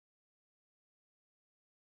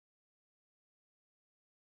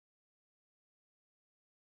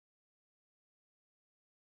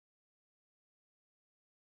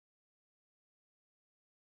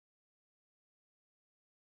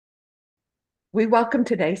We welcome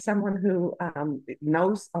today someone who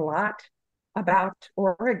knows a lot about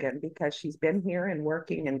Oregon because she's been here and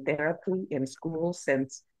working in therapy in schools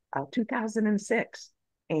since 2006.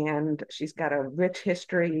 And she's got a rich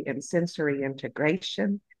history in sensory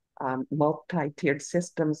integration, multi-tiered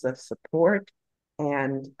systems of support.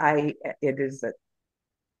 And it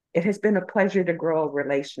has been a pleasure to grow a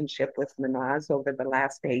relationship with Minaz over the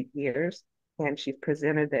last 8 years. And she's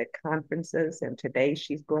presented at conferences, and today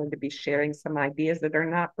she's going to be sharing some ideas that are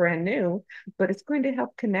not brand new, but it's going to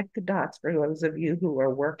help connect the dots for those of you who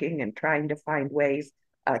are working and trying to find ways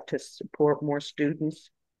to support more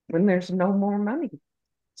students when there's no more money.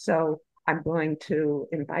 So I'm going to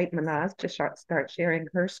invite Minaz to start sharing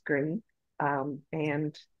her screen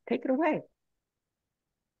and take it away.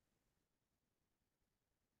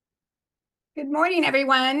 Good morning,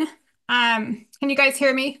 everyone. Can you guys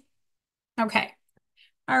hear me? Okay.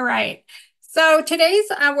 All right. So today's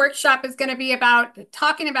workshop is going to be about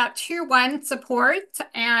talking about Tier 1 support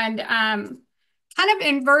and kind of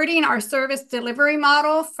inverting our service delivery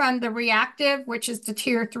model from the reactive, which is to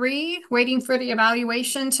Tier 3, waiting for the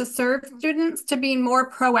evaluation to serve students, to being more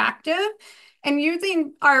proactive and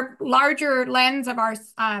using our larger lens of our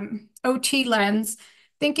OT lens,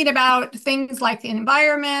 thinking about things like the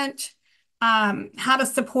environment, how to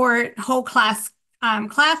support whole class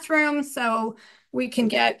classrooms so we can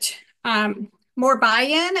get more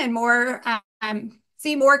buy-in and more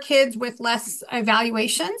see more kids with less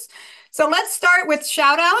evaluations. So let's start with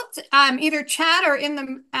shout outs, either chat or in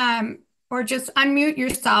the or just unmute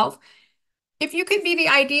yourself. If you could be the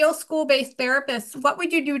ideal school-based therapist, what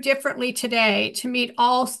would you do differently today to meet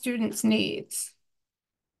all students' needs?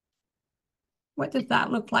 What does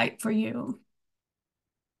that look like for you?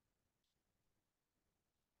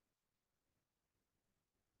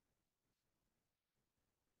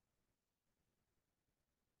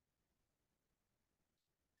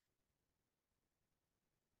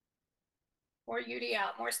 More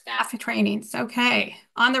UDL, more staff trainings. Okay,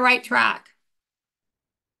 on the right track.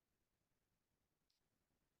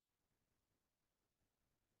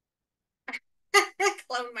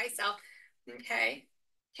 Clone myself. Okay.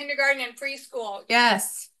 Kindergarten and preschool.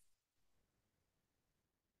 Yes.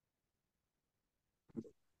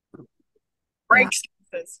 Yeah. Break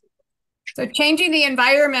spaces. So changing the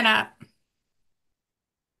environment up.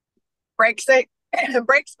 Break space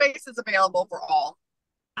is available for all.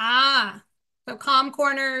 Ah, so calm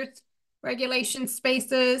corners, regulation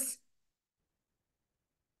spaces,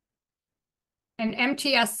 and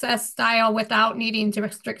MTSS style without needing to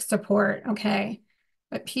restrict support. Okay.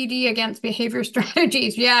 But PD against behavior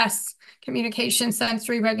strategies. Yes. Communication,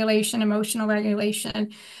 sensory regulation, emotional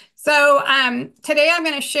regulation. So today I'm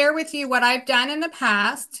going to share with you what I've done in the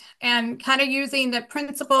past and kind of using the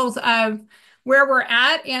principles of where we're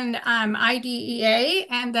at in IDEA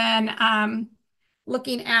and then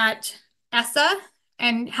looking at ESSA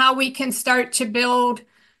and how we can start to build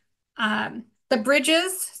the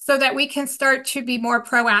bridges so that we can start to be more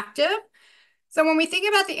proactive. So when we think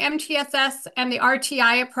about the MTSS and the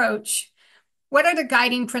RTI approach, what are the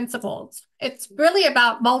guiding principles? It's really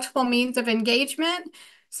about multiple means of engagement.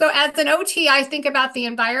 So as an OT, I think about the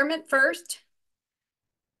environment first,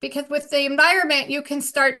 because with the environment, you can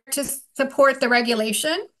start to support the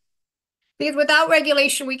regulation. Because without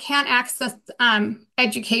regulation, we can't access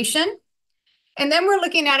education. And then we're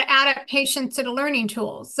looking at adaptation to the learning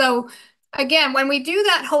tools. So again, when we do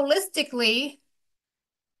that holistically,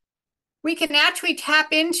 we can actually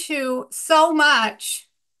tap into so much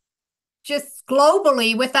just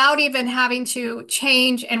globally without even having to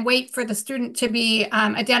change and wait for the student to be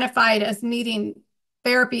identified as needing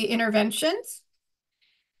therapy interventions.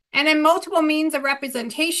 And then multiple means of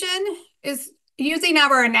representation is using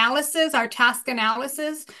our analysis, our task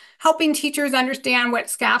analysis, helping teachers understand what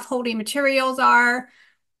scaffolding materials are,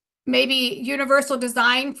 maybe universal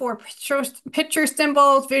design for picture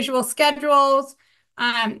symbols, visual schedules.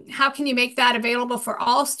 How can you make that available for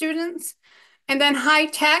all students? And then high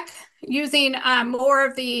tech, using more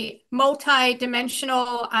of the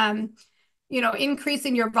multi-dimensional,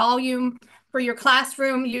 increasing your volume for your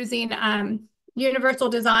classroom, using universal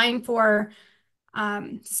design for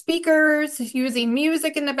speakers, using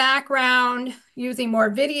music in the background, using more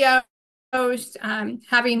videos,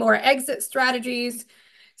 having more exit strategies.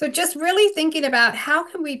 So just really thinking about how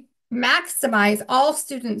can we maximize all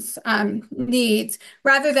students' needs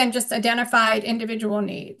rather than just identified individual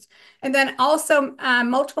needs. And then also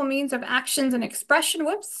multiple means of actions and expression.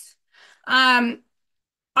 Whoops. Are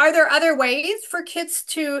there other ways for kids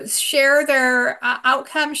to share their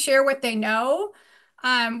outcomes, share what they know?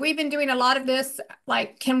 We've been doing a lot of this,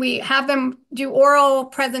 like, can we have them do oral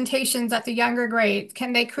presentations at the younger grades?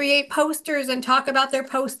 Can they create posters and talk about their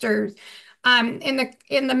posters? In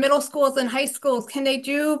the middle schools and high schools, can they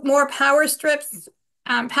do more power strips,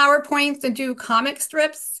 PowerPoints, and do comic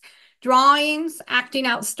strips, drawings, acting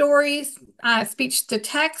out stories, speech to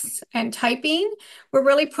text, and typing? We're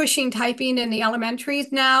really pushing typing in the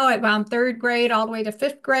elementaries now at around 3rd grade all the way to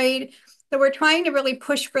 5th grade. So we're trying to really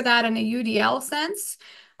push for that in a UDL sense.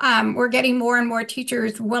 We're getting more and more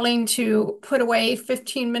teachers willing to put away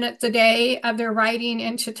 15 minutes a day of their writing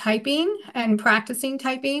into typing and practicing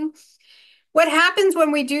typing. What happens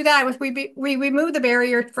when we do that is we remove the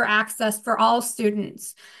barrier for access for all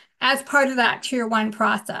students as part of that Tier 1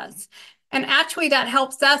 process. And actually that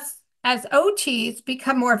helps us as OTs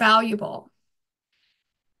become more valuable.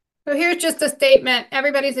 So here's just a statement.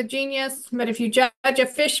 Everybody's a genius, but if you judge a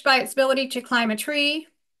fish by its ability to climb a tree,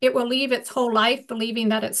 it will live its whole life believing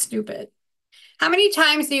that it's stupid. How many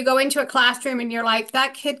times do you go into a classroom and you're like,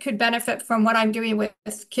 that kid could benefit from what I'm doing with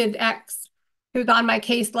this kid X who's on my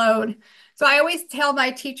caseload? So I always tell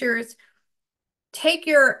my teachers, take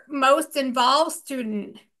your most involved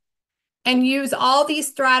student and use all these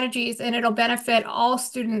strategies, and it'll benefit all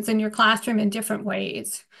students in your classroom in different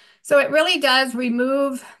ways. So it really does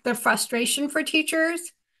remove the frustration for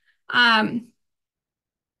teachers. So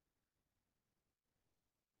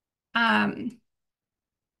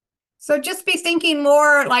just be thinking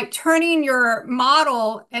more like turning your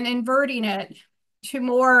model and inverting it to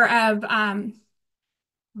more of,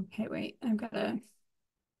 okay, wait, I've got to,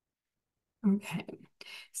 okay.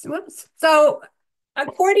 So, whoops. So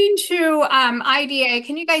according to IDA,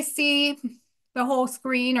 can you guys see the whole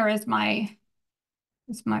screen, or is my,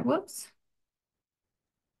 whoops?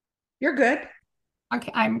 You're good.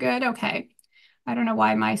 Okay, I'm good, okay. I don't know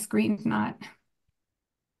why my screen's not.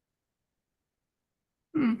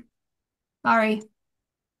 Sorry.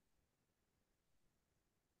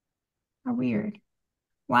 How weird.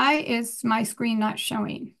 Why is my screen not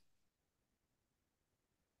showing?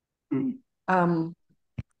 Can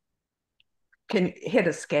you hit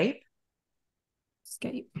escape?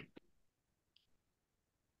 Escape.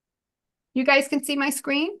 You guys can see my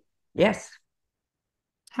screen? Yes.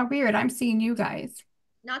 How weird. I'm seeing you guys.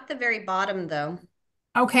 Not the very bottom, though.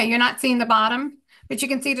 Okay, you're not seeing the bottom, but you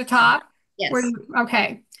can see the top? Yes.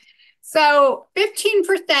 Okay. So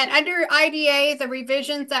 15% under IDA, the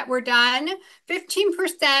revisions that were done,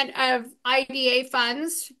 15% of IDA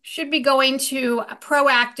funds should be going to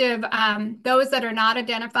proactive, those that are not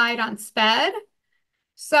identified on SPED.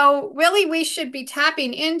 So really, we should be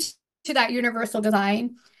tapping into that universal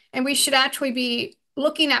design, and we should actually be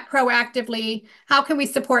looking at proactively, how can we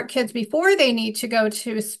support kids before they need to go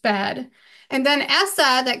to SPED? And then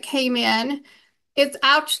ESSA that came in, it's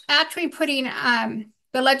actually putting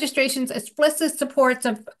the legislation's explicit supports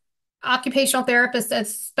of occupational therapists as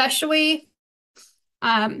especially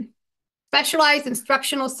specialized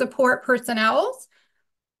instructional support personnel.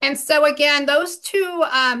 And so again, those two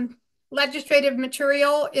legislative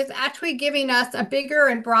material is actually giving us a bigger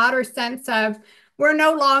and broader sense of we're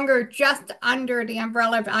no longer just under the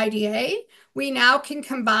umbrella of IDA. We now can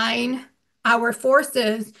combine our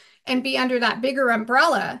forces and be under that bigger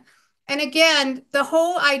umbrella. And again, the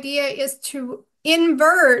whole idea is to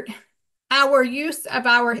invert our use of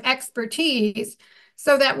our expertise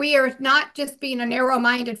so that we are not just being a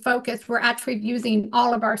narrow-minded focus, we're actually using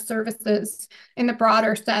all of our services in the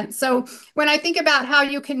broader sense. So when I think about how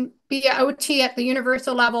you can be an OT at the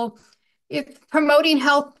universal level, it's promoting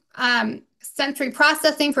health sensory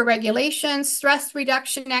processing for regulation, stress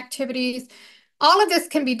reduction activities. All of this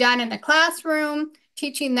can be done in the classroom,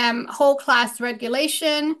 teaching them whole class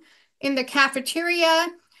regulation. In the cafeteria,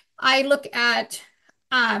 I look at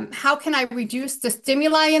how can I reduce the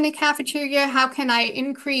stimuli in the cafeteria? How can I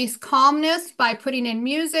increase calmness by putting in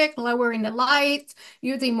music, lowering the lights,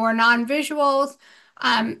 using more non-visuals?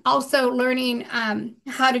 Also learning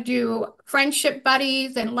how to do friendship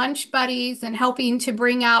buddies and lunch buddies and helping to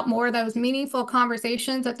bring out more of those meaningful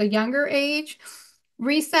conversations at the younger age.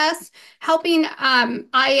 Recess, helping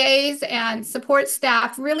IAs and support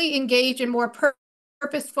staff really engage in more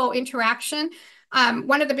purposeful interaction.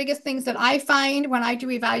 One of the biggest things that I find when I do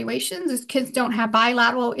evaluations is kids don't have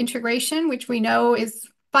bilateral integration, which we know is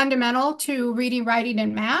fundamental to reading, writing,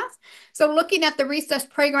 and math. So looking at the recess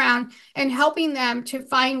playground and helping them to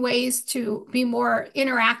find ways to be more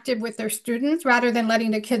interactive with their students rather than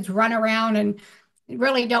letting the kids run around and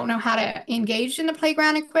really don't know how to engage in the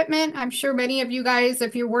playground equipment. I'm sure many of you guys,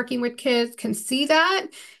 if you're working with kids, can see that.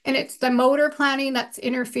 And it's the motor planning that's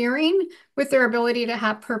interfering with their ability to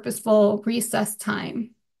have purposeful recess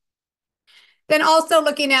time. Then also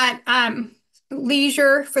looking at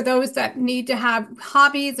leisure for those that need to have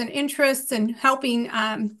hobbies and interests, and helping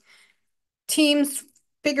teams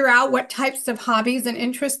figure out what types of hobbies and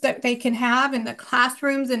interests that they can have in the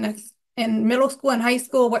classrooms in middle school and high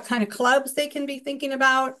school, what kind of clubs they can be thinking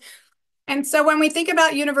about. And so when we think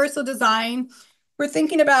about universal design, we're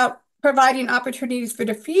thinking about providing opportunities for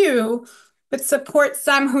the few, but support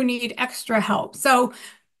some who need extra help. So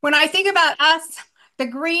when I think about us, the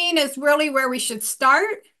green is really where we should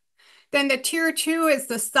start. Then the tier 2 is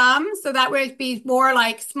the sum. So that would be more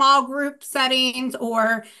like small group settings,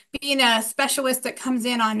 or being a specialist that comes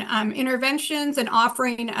in on interventions and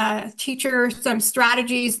offering a teacher some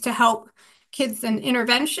strategies to help kids in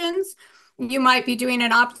interventions. You might be doing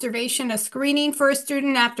an observation, a screening for a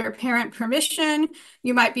student after parent permission.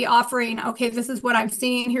 You might be offering, okay, this is what I'm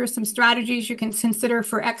seeing. Here's some strategies you can consider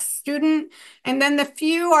for X student. And then the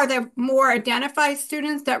few are the more identified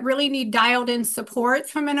students that really need dialed in support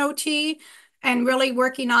from an OT, and really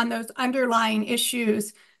working on those underlying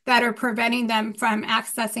issues that are preventing them from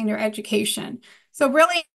accessing their education. So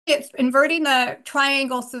really it's inverting the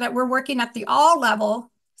triangle so that we're working at the all level,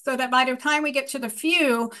 so that by the time we get to the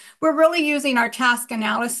few, we're really using our task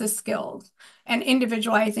analysis skills and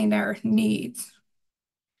individualizing their needs.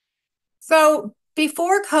 So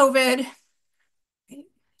before COVID,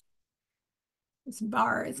 this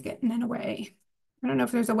bar is getting in the way. I don't know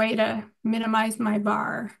if there's a way to minimize my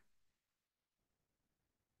bar.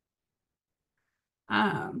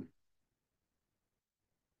 Are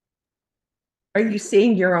you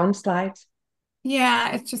seeing your own slides?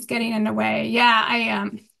 Yeah, it's just getting in the way. Yeah, I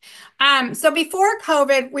am. So before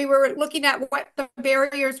COVID, we were looking at what the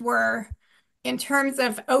barriers were in terms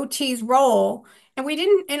of OT's role. And we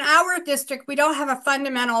didn't, in our district, we don't have a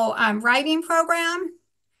fundamental writing program.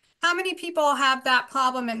 How many people have that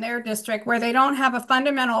problem in their district where they don't have a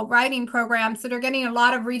fundamental writing program? So they're getting a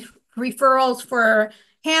lot of referrals for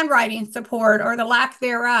handwriting support or the lack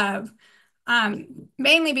thereof,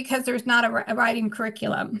 mainly because there's not a writing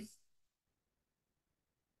curriculum.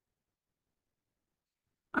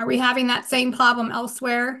 Are we having that same problem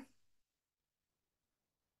elsewhere?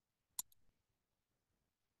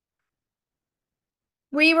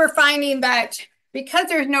 We were finding that because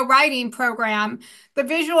there's no writing program, the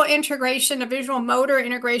visual integration, the visual motor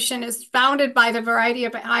integration is founded by the variety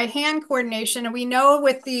of eye-hand coordination. And we know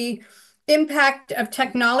with the impact of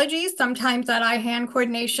technology, sometimes that eye-hand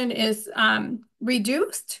coordination is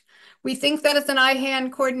reduced. We think that it's an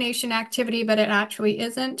eye-hand coordination activity, but it actually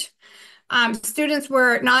isn't. Students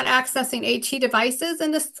were not accessing AT devices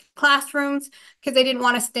in the classrooms because they didn't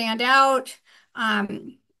want to stand out.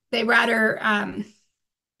 They rather,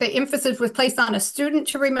 the emphasis was placed on a student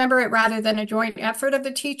to remember it rather than a joint effort of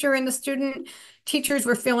the teacher and the student. Teachers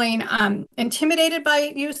were feeling intimidated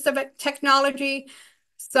by use of technology,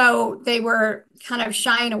 so they were kind of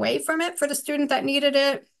shying away from it for the student that needed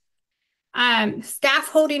it. Staff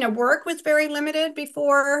holding of work was very limited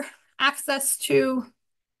before access to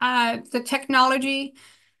the technology.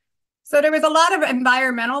 So there was a lot of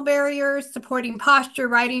environmental barriers, supporting posture,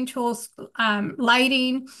 writing tools,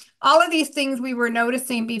 lighting, all of these things we were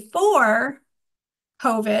noticing before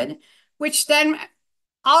COVID, which then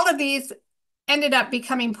all of these ended up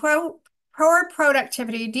becoming poor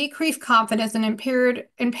productivity, decreased confidence, and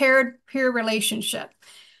impaired peer relationship.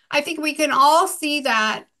 I think we can all see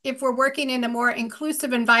that if we're working in a more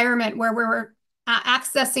inclusive environment where we're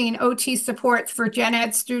accessing OT supports for gen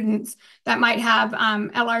ed students that might have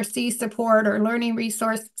LRC support or learning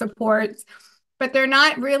resource supports, but they're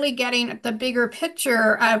not really getting the bigger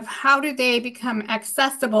picture of how do they become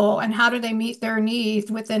accessible and how do they meet their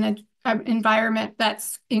needs within an environment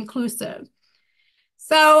that's inclusive.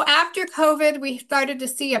 So after COVID, we started to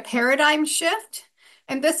see a paradigm shift.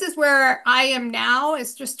 And this is where I am now,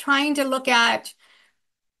 is just trying to look at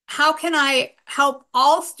how can I help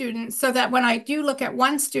all students so that when I do look at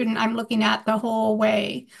one student, I'm looking at the whole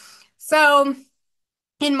way. So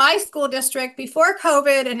in my school district, before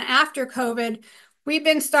COVID and after COVID, we've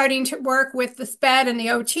been starting to work with the SPED and the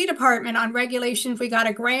OT department on regulations. We got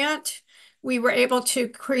a grant. We were able to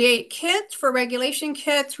create kits for regulation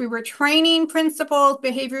kits. We were training principals,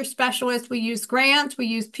 behavior specialists. We used grants, we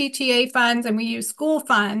used PTA funds, and we used school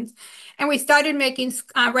funds. And we started making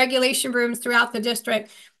regulation rooms throughout the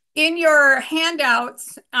district. In your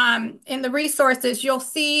handouts, in the resources, you'll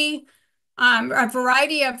see a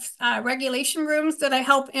variety of regulation rooms that I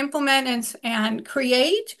help implement and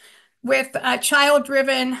create with a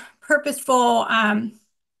child-driven, purposeful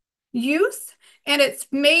use. And it's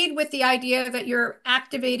made with the idea that you're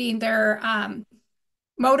activating their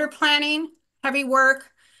motor planning, heavy work,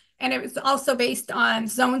 And it was also based on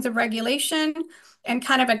zones of regulation and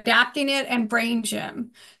kind of adapting it and brain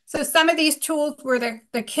gym. So some of these tools were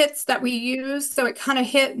the kits that we used. So it kind of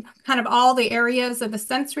hit kind of all the areas of the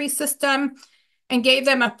sensory system and gave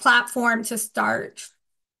them a platform to start.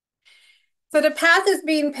 So the path is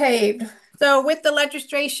being paved. So with the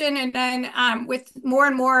legislation and then with more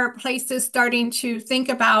and more places starting to think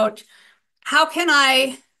about how can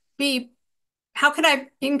I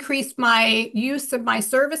increase my use of my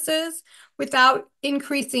services without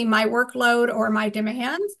increasing my workload or my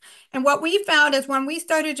demands? And what we found is when we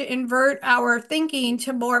started to invert our thinking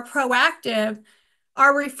to more proactive,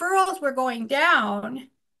 our referrals were going down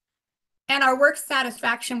and our work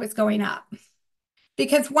satisfaction was going up.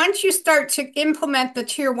 Because once you start to implement the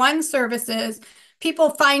tier 1 services, people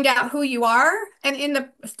find out who you are, and in the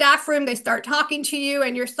staff room, they start talking to you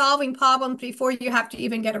and you're solving problems before you have to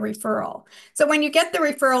even get a referral. So when you get the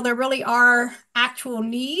referral, there really are actual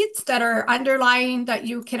needs that are underlying that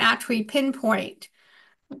you can actually pinpoint.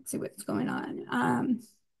 Let's see what's going on.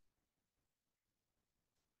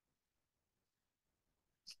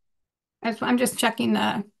 I'm just checking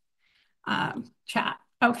the chat.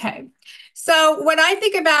 Okay. So when I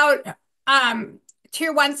think about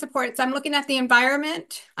tier 1 supports, I'm looking at the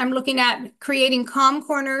environment. I'm looking at creating calm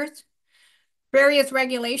corners, various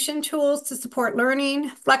regulation tools to support learning,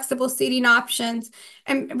 flexible seating options,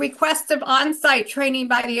 and requests of on-site training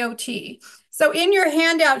by the OT. So in your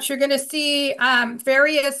handouts, you're going to see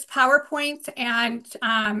various PowerPoints and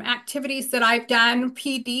activities that I've done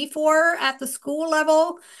PD for at the school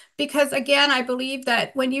level, because again, I believe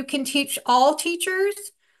that when you can teach all teachers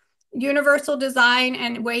universal design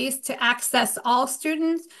and ways to access all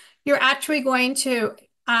students, you're actually going to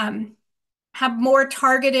have more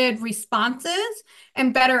targeted responses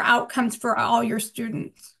and better outcomes for all your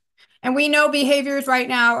students. And we know behaviors right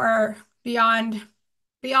now are beyond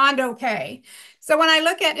okay. So when I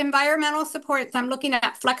look at environmental supports, I'm looking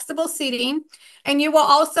at flexible seating, and you will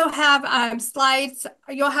also have slides.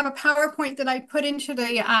 You'll have a PowerPoint that I put into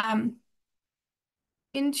the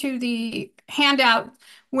handout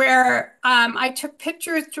where I took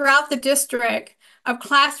pictures throughout the district of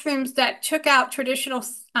classrooms that took out traditional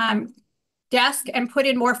desk and put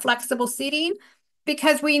in more flexible seating,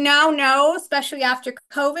 because we now know, especially after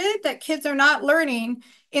COVID, that kids are not learning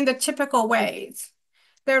in the typical ways.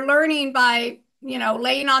 They're learning by,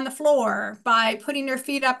 laying on the floor, by putting their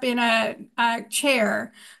feet up in a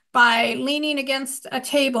chair, by leaning against a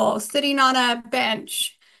table, sitting on a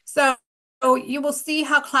bench. So you will see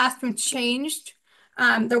how classrooms changed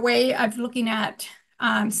the way of looking at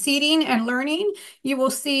seating and learning. You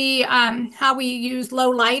will see how we use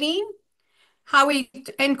low lighting, how we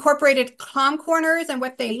incorporated calm corners and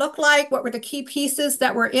what they look like, what were the key pieces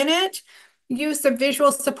that were in it, use of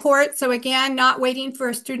visual support. So again, not waiting for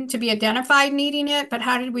a student to be identified needing it, but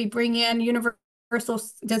how did we bring in universal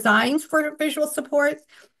designs for visual supports,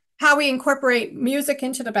 how we incorporate music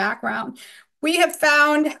into the background. We have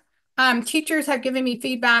found teachers have given me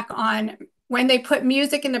feedback on when they put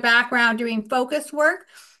music in the background doing focus work,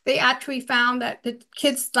 they actually found that the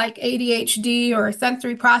kids like ADHD or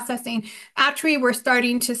sensory processing actually were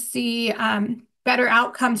starting to see better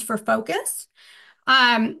outcomes for focus.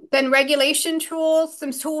 Then regulation tools,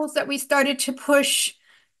 some tools that we started to push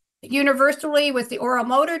universally with the oral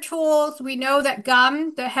motor tools. We know that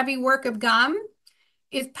gum, the heavy work of gum,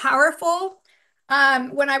 is powerful.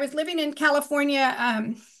 When I was living in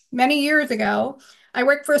California many years ago, I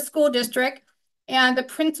worked for a school district, and the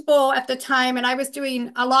principal at the time, and I was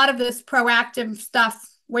doing a lot of this proactive stuff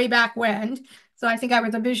way back when, so I think I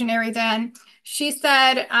was a visionary then. She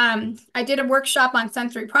said, I did a workshop on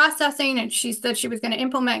sensory processing, and she said she was going to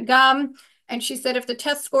implement gum. And she said if the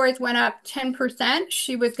test scores went up 10%,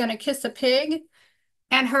 she was going to kiss a pig.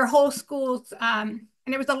 And her whole school's, and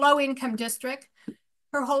it was a low-income district,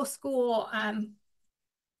 her whole school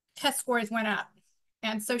test scores went up.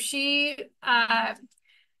 And so she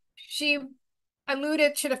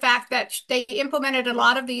alluded to the fact that they implemented a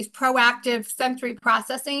lot of these proactive sensory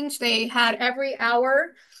processing. They had every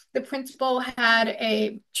hour, the principal had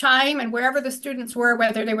a chime, and wherever the students were,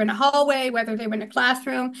 whether they were in a hallway, whether they were in a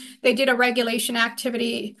classroom, they did a regulation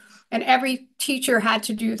activity, and every teacher had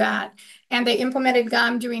to do that. And they implemented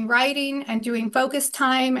gum doing writing and doing focus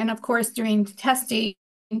time, and of course doing testing,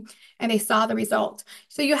 and they saw the results.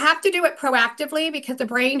 So you have to do it proactively because the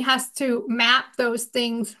brain has to map those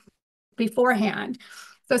things beforehand.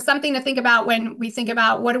 So something to think about when we think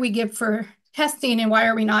about what do we give for testing and why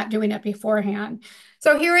are we not doing it beforehand.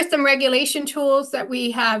 So here are some regulation tools that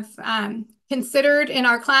we have considered in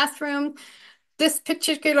our classroom. this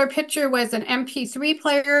particular picture was an MP3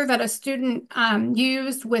 player that a student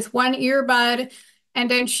used with one earbud. And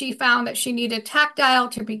then she found that she needed tactile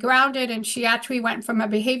to be grounded. And she actually went from a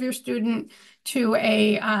behavior student to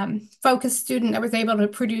a focused student that was able to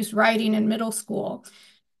produce writing in middle school.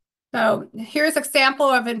 So here's an example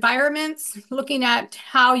of environments, looking at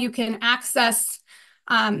how you can access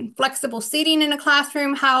flexible seating in a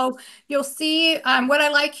classroom. How you'll see what I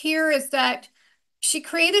like here is that she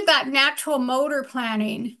created that natural motor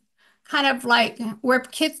planning, kind of like where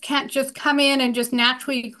kids can't just come in and just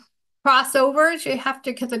naturally cross over. You have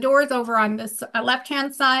to, because the door is over on this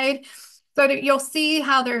left-hand side. So that you'll see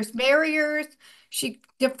how there's barriers. She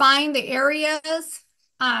defined the areas,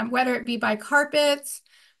 whether it be by carpets,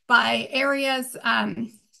 by areas,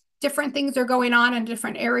 different things are going on in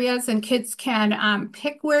different areas, and kids can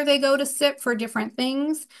pick where they go to sit for different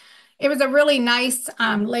things. It was a really nice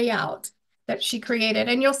layout that she created.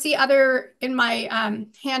 And you'll see other, in my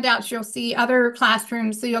handouts, you'll see other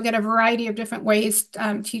classrooms. So you'll get a variety of different ways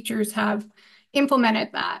teachers have implemented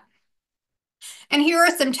that. And here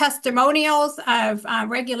are some testimonials of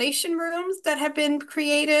regulation rooms that have been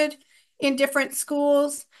created in different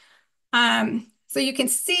schools. So you can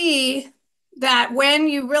see that when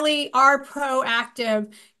you really are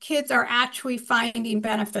proactive, kids are actually finding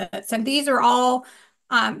benefits. And these are all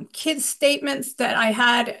kids' statements that I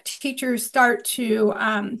had teachers start to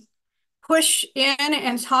push in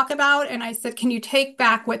and talk about. And I said, can you take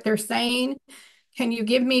back what they're saying? Can you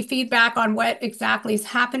give me feedback on what exactly is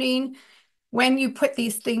happening when you put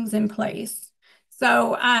these things in place?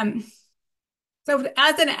 So, so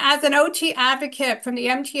as an OT advocate from the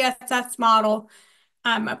MTSS model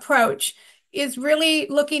approach, is really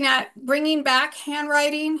looking at bringing back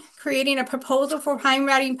handwriting, creating a proposal for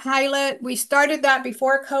handwriting pilot. We started that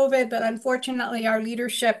before COVID, but unfortunately our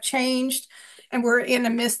leadership changed and we're in the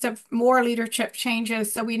midst of more leadership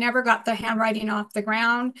changes. So we never got the handwriting off the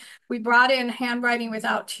ground. We brought in Handwriting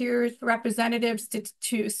Without Tears representatives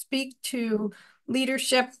to speak to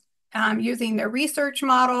leadership using their research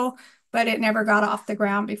model, but it never got off the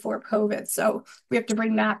ground before COVID. So we have to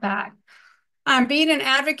bring that back. Being an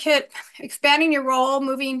advocate, expanding your role,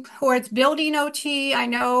 moving towards building OT. I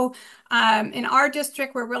know in our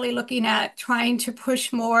district, we're really looking at trying to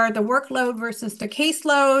push more the workload versus the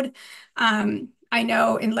caseload. I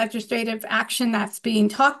know in legislative action that's being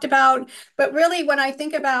talked about, but really when I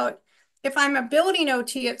think about if I'm a building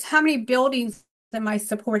OT, it's how many buildings am I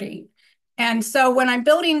supporting? And so when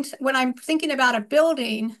I'm thinking about a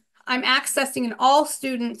building, I'm accessing all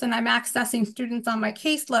students and I'm accessing students on my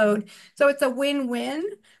caseload. So it's a win-win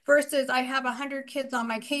versus I have 100 kids on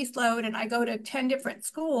my caseload and I go to 10 different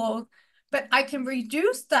schools, but I can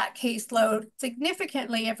reduce that caseload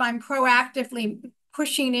significantly if I'm proactively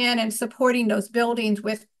pushing in and supporting those buildings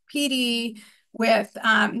with PD, with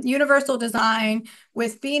universal design,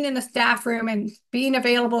 with being in the staff room and being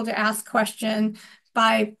available to ask questions,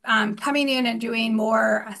 by coming in and doing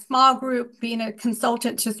more a small group, being a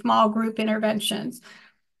consultant to small group interventions.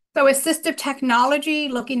 So assistive technology,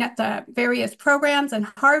 looking at the various programs and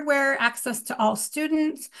hardware, access to all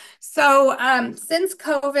students. So since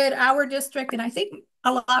COVID, our district, and I think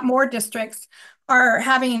a lot more districts, are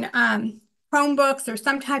having Chromebooks or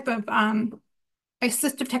some type of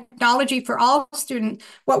assistive technology for all students.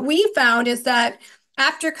 What we found is that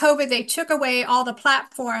after COVID, they took away all the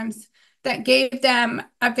platforms that gave them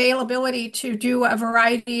availability to do a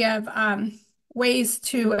variety of ways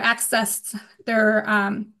to access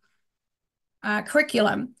their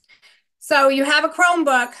curriculum. So you have a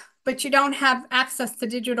Chromebook, but you don't have access to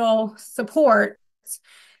digital support.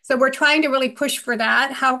 So we're trying to really push for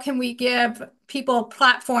that. How can we give people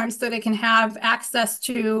platforms so they can have access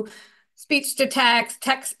to speech to text,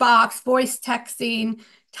 text box, voice texting,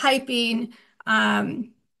 typing,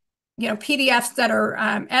 PDFs that are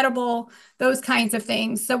edible, those kinds of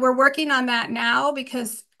things. So we're working on that now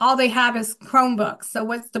because all they have is Chromebooks. So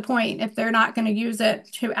what's the point if they're not going to use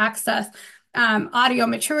it to access audio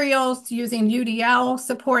materials using UDL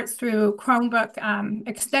supports through Chromebook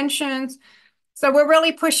extensions? So we're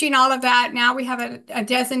really pushing all of that. Now we have a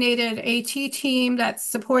designated AT team that's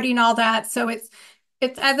supporting all that. So it's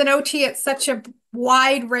as an OT, it's such a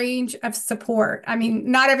wide range of support. I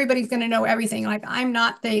mean, not everybody's going to know everything. Like I'm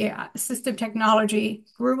not the assistive technology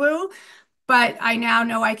guru, but I now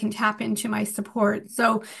know I can tap into my support.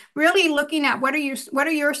 So really looking at what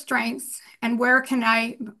are your strengths and where can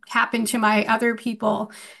I tap into my other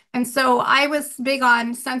people. And so I was big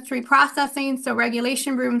on sensory processing. So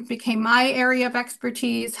regulation rooms became my area of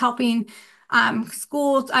expertise, helping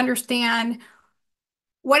schools understand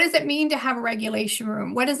What does it mean to have a regulation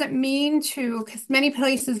room? What does it mean to, because many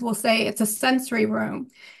places will say it's a sensory room.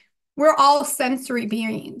 We're all sensory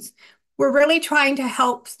beings. We're really trying to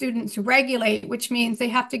help students regulate, which means they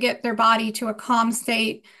have to get their body to a calm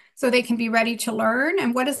state so they can be ready to learn.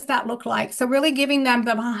 And what does that look like? So really giving them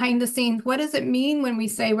the behind the scenes. What does it mean when we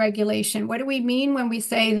say regulation? What do we mean when we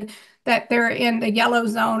say that they're in the yellow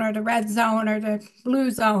zone or the red zone or the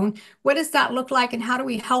blue zone? What does that look like? And how do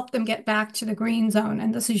we help them get back to the green zone?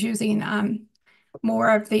 And this is using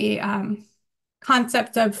more of the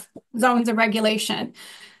concepts of zones of regulation.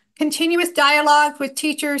 Continuous dialogue with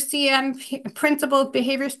teachers, CM, principals,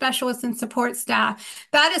 behavior specialists, and support staff.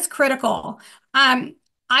 That is critical.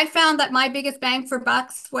 I found that my biggest bang for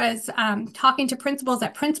bucks was talking to principals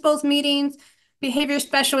at principals meetings, behavior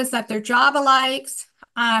specialists at their job alikes,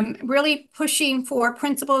 really pushing for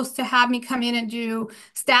principals to have me come in and do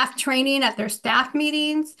staff training at their staff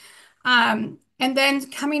meetings. And then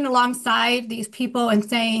coming alongside these people and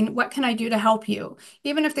saying, what can I do to help you?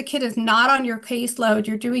 Even if the kid is not on your caseload,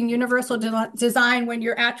 you're doing universal design when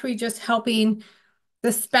you're actually just helping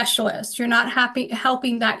the specialist. You're not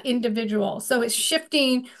helping that individual. So it's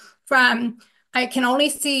shifting from, I can only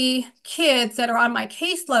see kids that are on my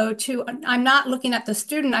caseload to, I'm not looking at the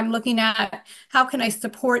student, I'm looking at how can I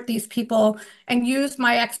support these people and use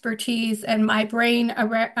my expertise and my brain,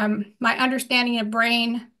 my understanding of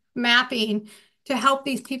brain mapping to help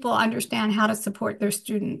these people understand how to support their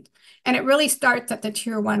students. And it really starts at the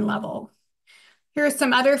tier 1 level. Here are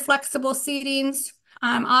some other flexible seatings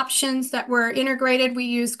options that were integrated. We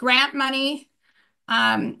use grant money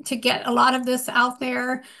to get a lot of this out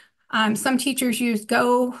there. Some teachers use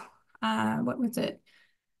donor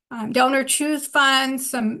choose funds,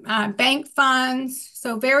 some bank funds.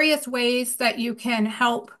 So various ways that you can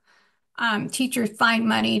help teachers find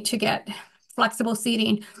money to get flexible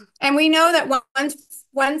seating. And we know that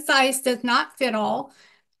one size does not fit all.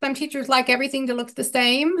 Some teachers like everything to look the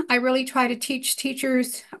same. I really try to teach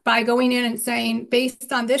teachers by going in and saying,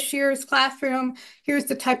 based on this year's classroom, here's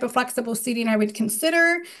the type of flexible seating I would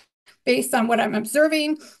consider based on what I'm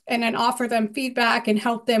observing, and then offer them feedback and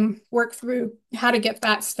help them work through how to get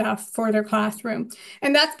that stuff for their classroom.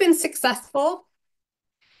 And that's been successful.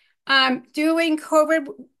 During COVID,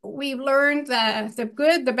 we've learned the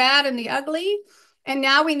good, the bad, and the ugly. And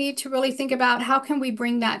now we need to really think about how can we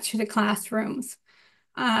bring that to the classrooms.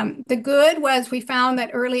 The good was we found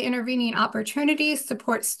that early intervening opportunities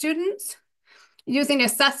support students. Using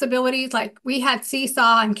accessibilities, like we had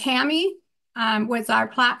Seesaw and Kami was our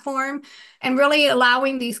platform, and really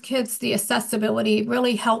allowing these kids the accessibility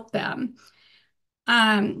really helped them.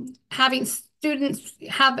 Having students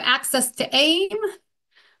have access to AIM,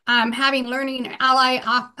 having learning ally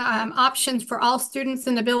options for all students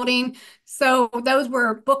in the building. So those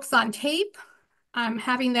were books on tape,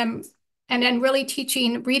 having them, and then really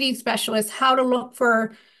teaching reading specialists how to look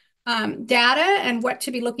for data and what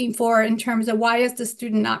to be looking for in terms of why is the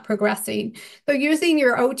student not progressing. So using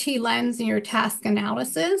your OT lens and your task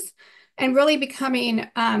analysis and really becoming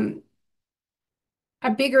a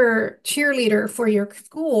bigger cheerleader for your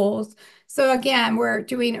schools. So again, we're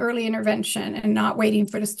doing early intervention and not waiting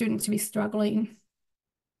for the student to be struggling.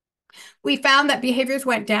 We found that behaviors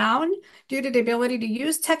went down due to the ability to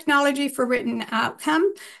use technology for written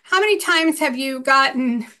outcome. How many times have you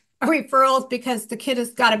gotten referrals because the kid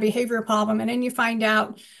has got a behavior problem, and then you find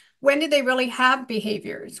out, when did they really have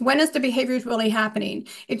behaviors? When is the behaviors really happening?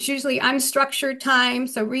 It's usually unstructured time,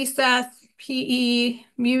 so recess, PE,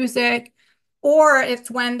 music, or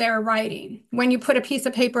it's when they're writing. When you put a piece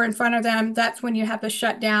of paper in front of them, that's when you have the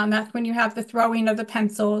shutdown. That's when you have the throwing of the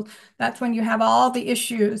pencil. That's when you have all the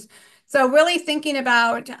issues. So really thinking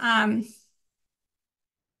about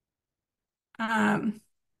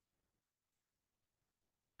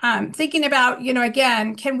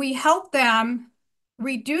again, can we help them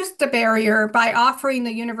reduce the barrier by offering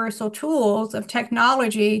the universal tools of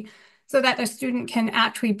technology so that the student can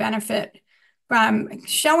actually benefit from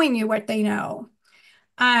showing you what they know.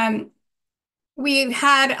 I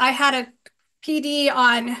had a PD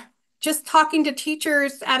on just talking to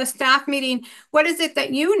teachers at a staff meeting. What is it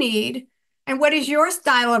that you need? And what is your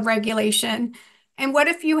style of regulation? And what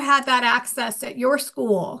if you had that access at your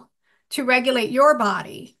school to regulate your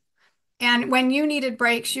body? And when you needed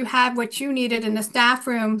breaks, you had what you needed in the staff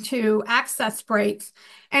room to access breaks.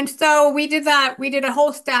 And so we did that. We did a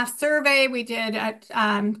whole staff survey. We did a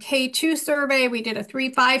K2 survey. We did a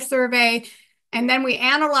 3-5 survey. And then we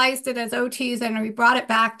analyzed it as OTs and we brought it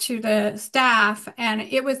back to the staff. And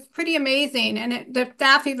it was pretty amazing. And the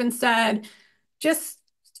staff even said, just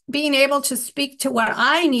being able to speak to what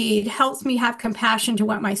I need helps me have compassion to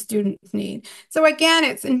what my students need. So again,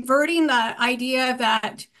 it's inverting the idea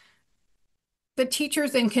that the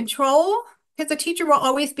teacher's in control, because the teacher will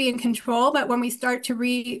always be in control, but when we start to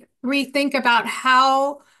rethink about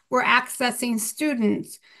how we're accessing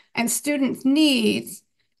students and students' needs,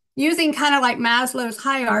 using kind of like Maslow's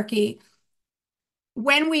hierarchy,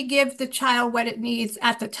 when we give the child what it needs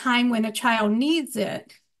at the time when a child needs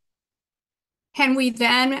it, can we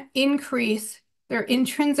then increase their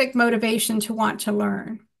intrinsic motivation to want to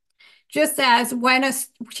learn? Just as when a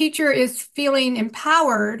teacher is feeling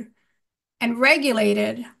empowered and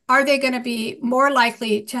regulated, are they going to be more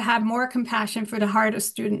likely to have more compassion for the hardest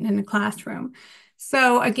student in the classroom?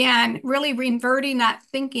 So again, really reinverting that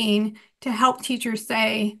thinking to help teachers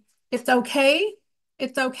say, it's okay.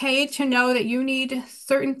 It's okay to know that you need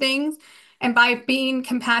certain things. And by being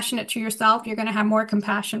compassionate to yourself, you're going to have more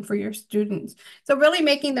compassion for your students. So really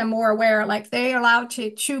making them more aware, like they're allowed to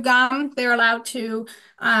chew gum, they're allowed to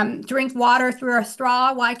drink water through a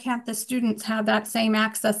straw. Why can't the students have that same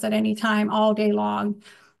access at any time all day long?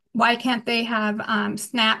 Why can't they have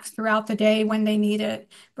snacks throughout the day when they need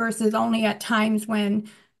it versus only at times when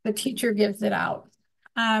the teacher gives it out?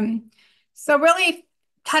 So really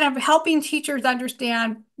kind of helping teachers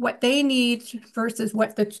understand what they need versus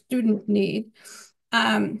what the students need.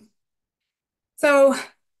 So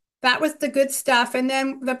that was the good stuff. And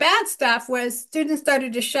then the bad stuff was students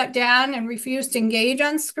started to shut down and refuse to engage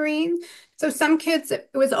on screen. So some kids, it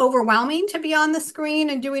was overwhelming to be on the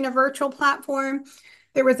screen and doing a virtual platform.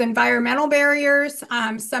 There was environmental barriers.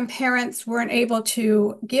 Some parents weren't able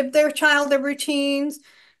to give their child the routines.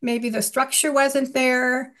 Maybe the structure wasn't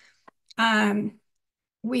there.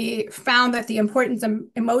 We found that the importance of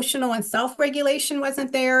emotional and self-regulation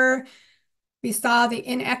wasn't there. We saw the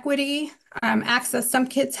inequity, access. Some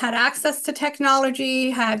kids had access to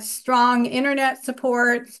technology, had strong internet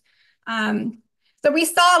support. So we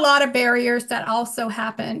saw a lot of barriers that also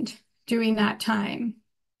happened during that time.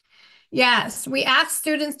 Yes, we asked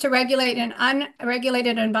students to regulate in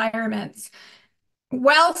unregulated environments.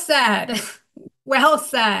 Well said. Well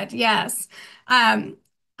said, yes.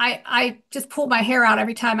 I just pull my hair out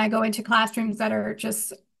every time I go into classrooms that are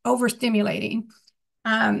just overstimulating.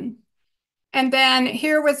 And then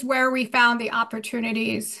here was where we found the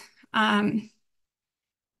opportunities.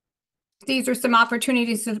 These are some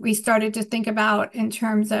opportunities that we started to think about in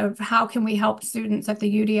terms of how can we help students at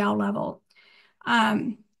the UDL level.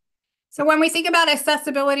 So when we think about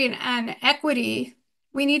accessibility and equity,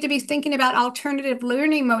 we need to be thinking about alternative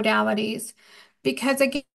learning modalities because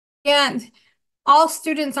again, all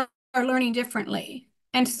students are learning differently.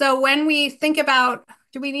 And so when we think about,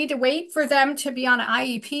 do we need to wait for them to be on an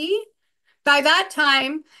IEP? By that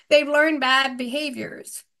time, they've learned bad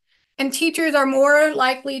behaviors. And teachers are more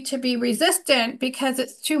likely to be resistant because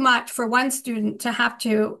it's too much for one student to have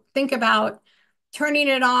to think about turning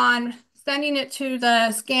it on, sending it to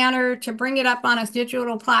the scanner to bring it up on a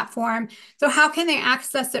digital platform. So how can they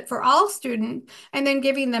access it for all students and then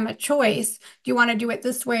giving them a choice? Do you want to do it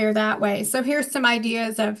this way or that way? So here's some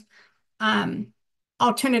ideas of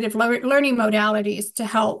alternative learning modalities to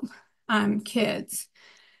help kids.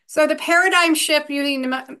 So the paradigm shift using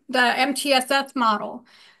the MTSS model,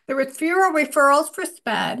 there were fewer referrals for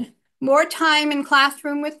SPED, more time in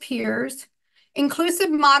classroom with peers,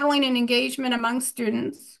 inclusive modeling and engagement among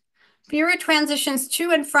students, fewer transitions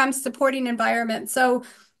to and from supporting environments. So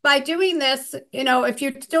by doing this, you know, if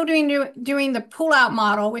you're still doing the pull-out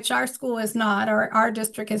model, which our school is not, or our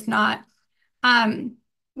district is not,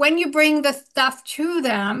 when you bring the stuff to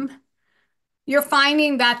them, you're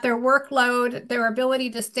finding that their workload, their ability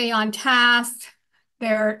to stay on task,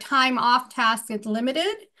 their time off task is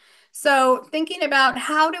limited. So thinking about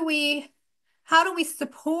how do we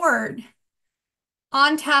support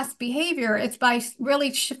on-task behavior, it's by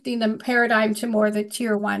really shifting the paradigm to more the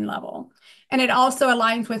tier 1 level. And it also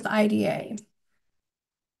aligns with IDA.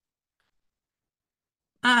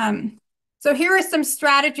 So here are some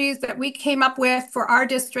strategies that we came up with for our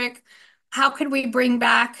district. How could we bring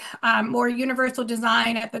back more universal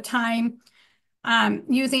design at the time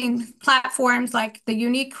using platforms like the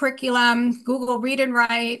Unique Curriculum, Google Read and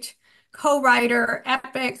Write, Co-Writer,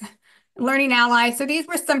 Epic, Learning Ally. So these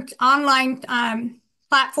were some online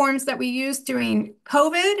platforms that we used during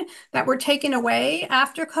COVID that were taken away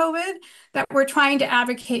after COVID that we're trying to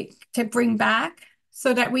advocate to bring back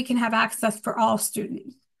so that we can have access for all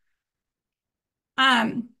students. So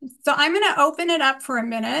I'm going to open it up for a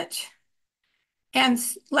minute and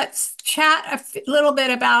let's chat a little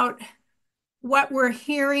bit about what we're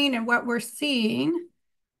hearing and what we're seeing.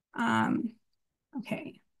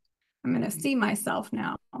 Okay. I'm going to see myself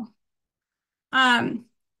now.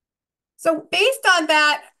 So based on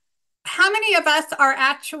that, how many of us are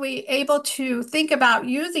actually able to think about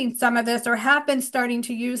using some of this or have been starting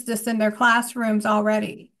to use this in their classrooms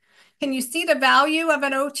already? Can you see the value of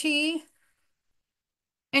an OT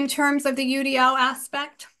in terms of the UDL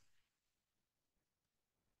aspect?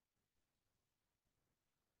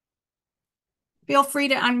 Feel free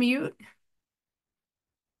to unmute.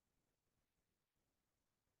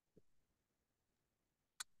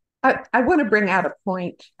 I want to bring out a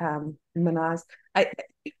point, Minaz.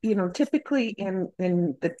 Typically in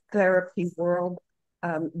the therapy world,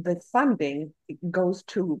 the funding goes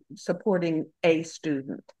to supporting a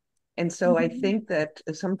student. And so I think that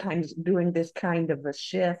sometimes doing this kind of a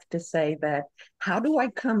shift to say that, how do I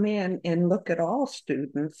come in and look at all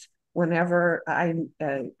students whenever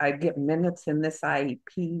I get minutes in this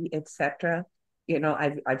IEP, et cetera?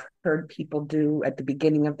 I've heard people do at the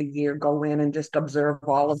beginning of the year, go in and just observe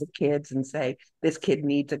all of the kids and say, this kid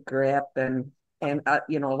needs a grip. And a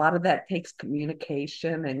lot of that takes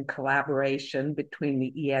communication and collaboration between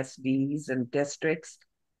the ESDs and districts.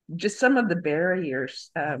 Just some of the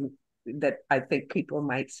barriers that I think people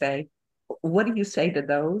might say. What do you say to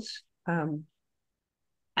those?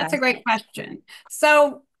 That's a great question.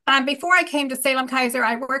 So before I came to Salem Kaiser,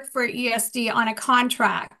 I worked for ESD on a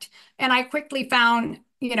contract, and I quickly found,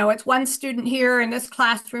 it's one student here in this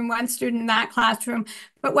classroom, one student in that classroom.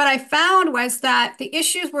 But what I found was that the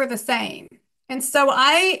issues were the same. And so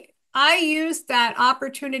I used that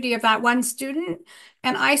opportunity of that one student,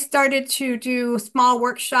 and I started to do small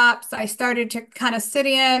workshops. I started to kind of sit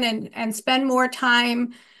in and spend more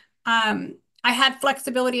time. I had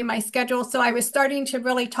flexibility in my schedule, so I was starting to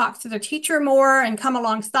really talk to the teacher more and come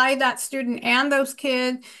alongside that student and those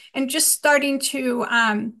kids, and just starting to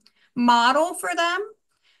model for them.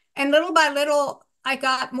 And little by little, I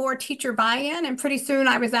got more teacher buy-in, and pretty soon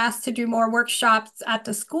I was asked to do more workshops at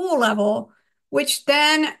the school level, which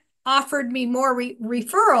then offered me more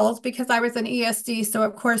referrals because I was an ESD. So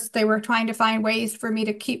of course they were trying to find ways for me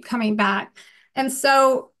to keep coming back. And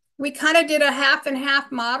so we kind of did a half and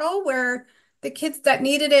half model where the kids that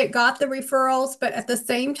needed it got the referrals, but at the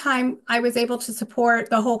same time, I was able to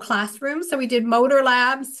support the whole classroom. So we did motor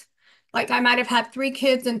labs. Like I might have had 3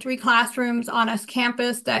 kids in 3 classrooms on a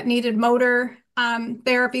campus that needed motor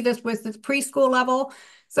therapy. This was the preschool level.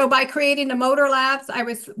 So by creating the motor labs, I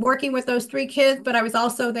was working with those 3 kids, but I was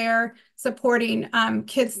also there supporting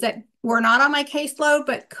kids that were not on my caseload,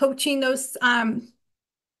 but coaching those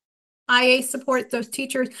IA support, those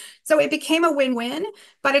teachers. So it became a win-win.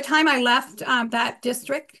 By the time I left that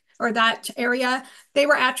district or that area, they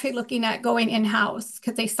were actually looking at going in-house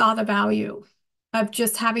because they saw the value of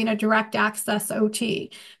just having a direct access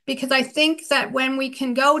OT. Because I think that when we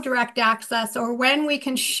can go direct access, or when we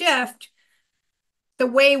can shift the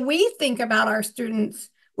way we think about our students,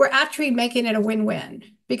 we're actually making it a win-win.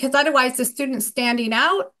 Because otherwise the student's standing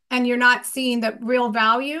out and you're not seeing the real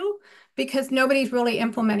value because nobody's really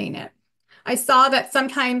implementing it. I saw that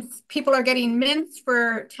sometimes people are getting mints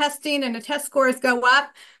for testing and the test scores go up,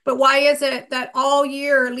 but why is it that all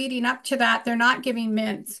year leading up to that, they're not giving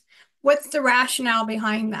mints? What's the rationale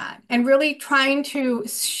behind that? And really trying to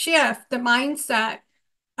shift the mindset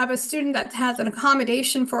of a student that has an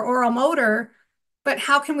accommodation for oral motor, but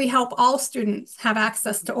how can we help all students have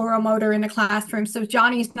access to oral motor in the classroom so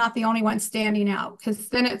Johnny's not the only one standing out? Because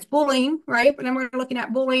then it's bullying, right? But then we're looking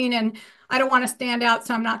at bullying and I don't want to stand out,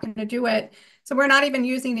 so I'm not going to do it. So we're not even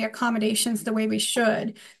using the accommodations the way we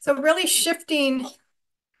should. So really shifting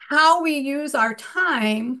how we use our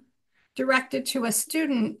time directed to a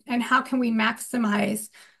student and how can we maximize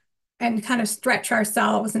and kind of stretch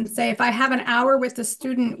ourselves and say, if I have an hour with a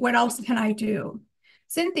student, what else can I do?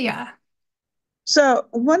 Cynthia. So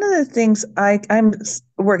one of the things I'm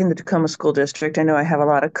working the Tacoma School District. I know I have a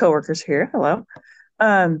lot of coworkers here. Hello.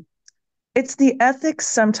 It's the ethics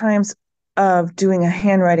sometimes of doing a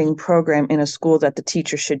handwriting program in a school that the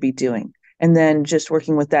teacher should be doing, and then just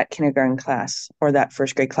working with that kindergarten class or that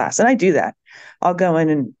first grade class. And I do that. I'll go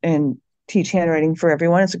in and teach handwriting for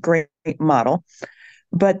everyone. It's a great model.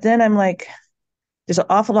 But then I'm like, there's an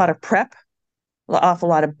awful lot of prep, an awful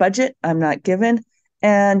lot of budget I'm not given.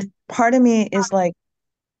 And part of me is like,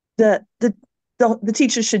 the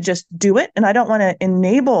teachers should just do it. And I don't want to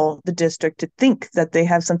enable the district to think that they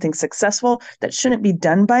have something successful that shouldn't be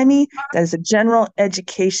done by me. That is a general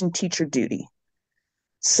education teacher duty.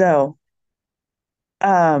 So,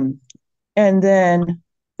 and then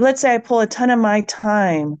let's say I pull a ton of my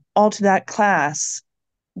time all to that class,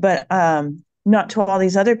 but not to all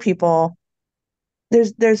these other people.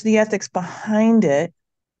 There's the ethics behind it.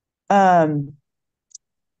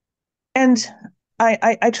 And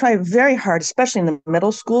I try very hard, especially in the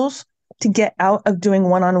middle schools, to get out of doing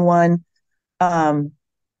one-on-one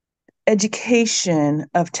education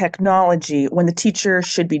of technology when the teacher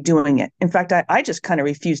should be doing it. In fact, I just kind of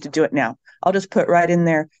refuse to do it now. I'll just put right in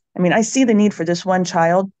there. I mean, I see the need for this one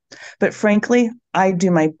child, but frankly, I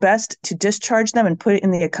do my best to discharge them and put it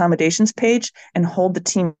in the accommodations page and hold the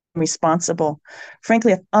team responsible.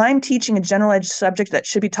 Frankly, if I'm teaching a general ed subject that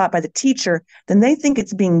should be taught by the teacher, then they think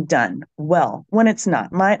it's being done well when it's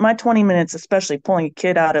not. My 20 minutes, especially pulling a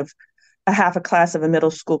kid out of a half a class of a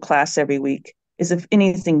middle school class every week, is, if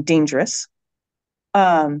anything, dangerous.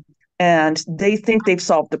 Um, and they think they've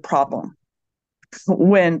solved the problem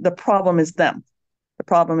when the problem is them. The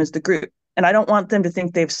problem is the group. And I don't want them to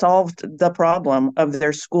think they've solved the problem of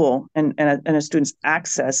their school and a student's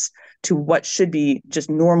access to what should be just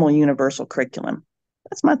normal universal curriculum.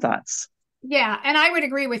 That's my thoughts. Yeah, and I would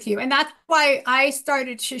agree with you. And that's why I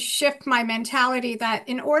started to shift my mentality that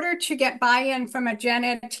in order to get buy-in from a gen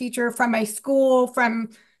ed teacher, from a school, from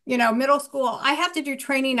middle school, I have to do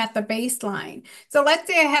training at the baseline. So let's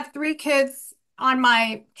say I have 3 kids on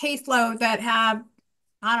my caseload that have,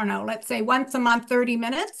 I don't know, let's say once a month, 30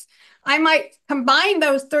 minutes. I might combine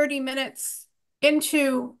those 30 minutes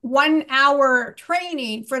into 1 hour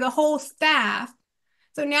training for the whole staff.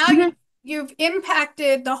 So now you've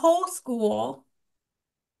impacted the whole school,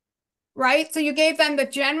 right? So you gave them the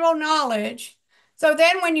general knowledge. So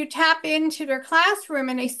then when you tap into their classroom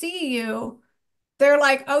and they see you, they're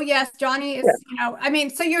like, oh yes, Johnny is, I mean,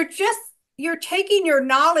 so you're taking your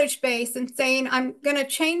knowledge base and saying, I'm going to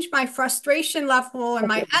change my frustration level and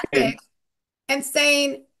my ethics and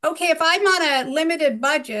saying, okay, if I'm on a limited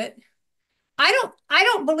budget, I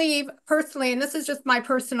don't believe personally, and this is just my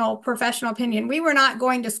personal professional opinion, we were not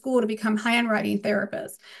going to school to become handwriting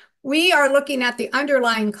therapists. We are looking at the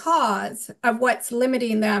underlying cause of what's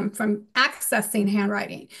limiting them from accessing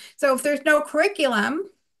handwriting. So if there's no curriculum,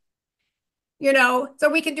 so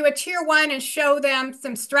we can do a tier 1 and show them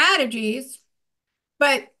some strategies,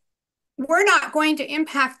 but we're not going to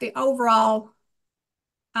impact the overall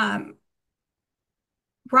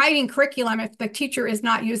writing curriculum if the teacher is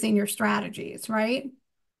not using your strategies, right?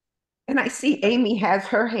 And I see Amy has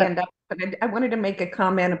her hand up, but I wanted to make a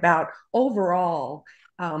comment about overall,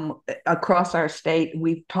 across our state,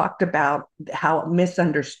 we've talked about how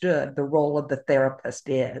misunderstood the role of the therapist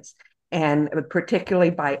is. And particularly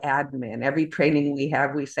by admin. Every training we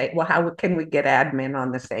have, we say, well, how can we get admin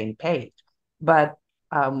on the same page? But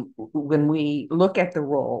when we look at the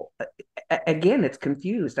role, again, it's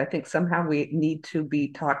confused. I think somehow we need to be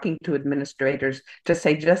talking to administrators to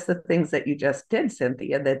say just the things that you just did,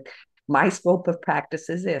 Cynthia, that my scope of practice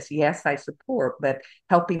is this. Yes, I support, but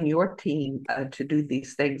helping your team to do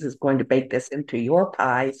these things is going to bake this into your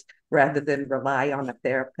pies rather than rely on a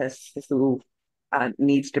therapist who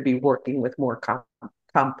needs to be working with more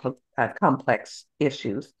complex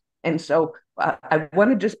issues. And so I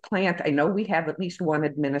want to just plant, I know we have at least one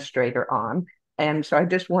administrator on, and so I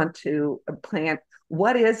just want to plant,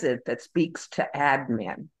 what is it that speaks to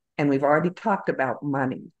admin? And we've already talked about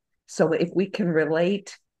money. So if we can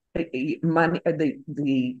relate money,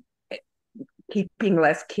 the keeping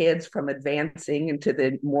less kids from advancing into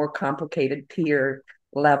the more complicated tier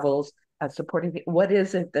levels, supporting, what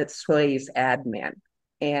is it that sways admin?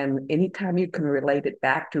 And anytime you can relate it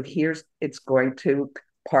back to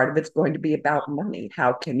part of it's going to be about money.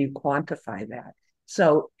 How can you quantify that?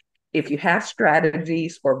 So if you have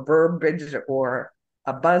strategies or verbiage or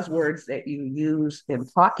buzzwords that you use in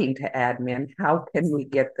talking to admin, how can we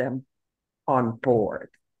get them on board?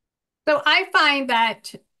 So I find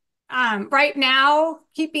that right now,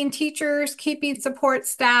 keeping teachers, keeping support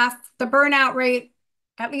staff, the burnout rate,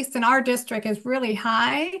 at least in our district, is really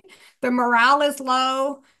high. The morale is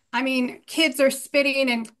low. I mean, kids are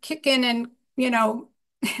spitting and kicking and,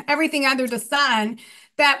 everything under the sun,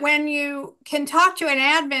 that when you can talk to an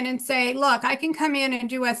admin and say, look, I can come in and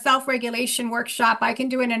do a self-regulation workshop, I can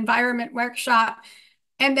do an environment workshop,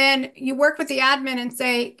 and then you work with the admin and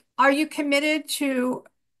say, are you committed to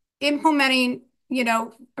implementing,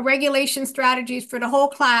 regulation strategies for the whole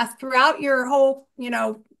class throughout your whole,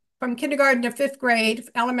 from kindergarten to 5th grade,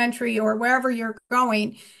 elementary, or wherever you're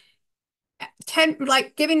going,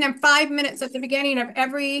 like giving them 5 minutes at the beginning of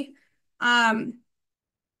every,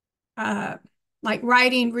 like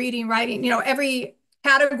writing, reading, writing, every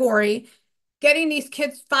category, getting these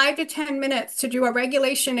kids 5 to 10 minutes to do a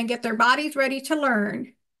regulation and get their bodies ready to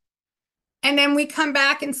learn. And then we come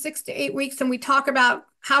back in 6 to 8 weeks and we talk about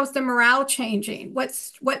how's the morale changing?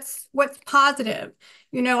 What's positive?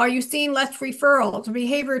 You know, are you seeing less referrals,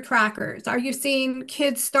 behavior trackers? Are you seeing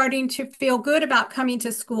kids starting to feel good about coming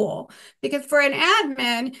to school? Because for an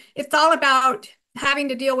admin, it's all about having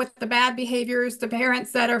to deal with the bad behaviors, the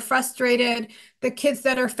parents that are frustrated, the kids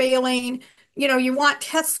that are failing. You know, you want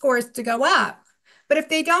test scores to go up. But if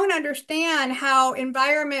they don't understand how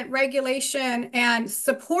environment regulation and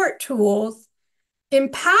support tools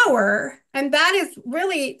empower, and that is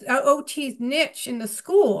really OT's niche in the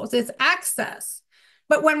schools, is access.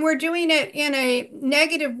 But when we're doing it in a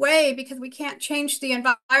negative way because we can't change the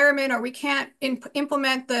environment or we can't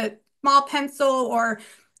implement the small pencil, or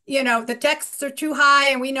you know the desks are too high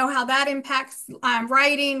and we know how that impacts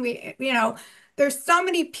writing, there's so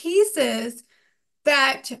many pieces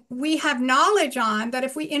that we have knowledge on, that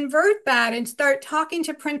if we invert that and start talking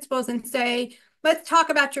to principals and say, let's talk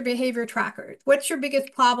about your behavior trackers. What's your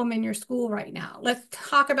biggest problem in your school right now? Let's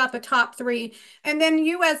talk about the top 3. And then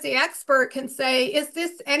you as the expert can say, is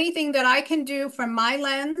this anything that I can do from my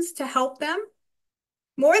lens to help them?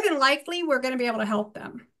 More than likely, we're going to be able to help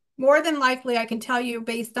them. More than likely, I can tell you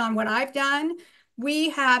based on what I've done,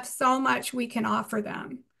 we have so much we can offer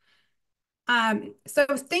them. So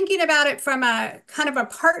thinking about it from a kind of a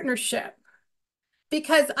partnership,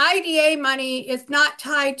 because IDA money is not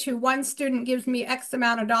tied to one student gives me X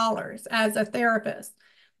amount of dollars as a therapist.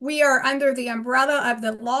 We are under the umbrella of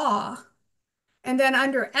the law. And then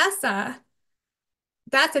under ESSA,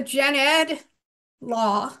 that's a gen ed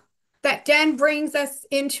law that then brings us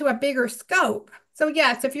into a bigger scope. So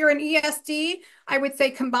yes, if you're an ESD, I would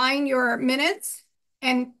say combine your minutes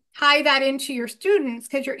and tie that into your students,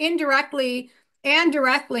 because you're indirectly and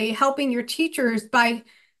directly helping your teachers by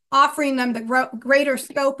offering them the greater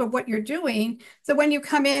scope of what you're doing. So when you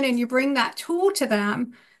come in and you bring that tool to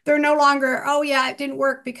them, they're no longer, oh yeah, it didn't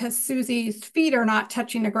work because Susie's feet are not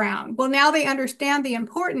touching the ground. Well, now they understand the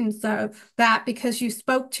importance of that because you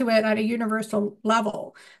spoke to it at a universal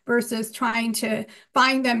level versus trying to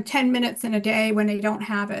find them 10 minutes in a day when they don't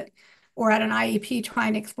have it, or at an IEP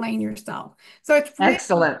trying to explain yourself. So it's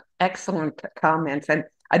really excellent comments. And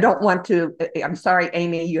I don't want to, I'm sorry,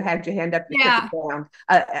 Amy, you had your hand up, you took it down.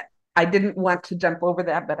 I didn't want to jump over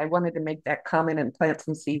that, but I wanted to make that comment and plant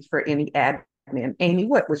some seeds for any admin. Amy,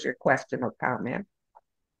 what was your question or comment?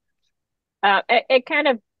 It kind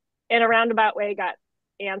of, in a roundabout way, got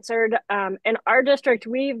answered. In our district,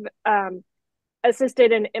 we've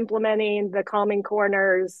assisted in implementing the calming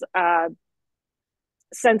corners,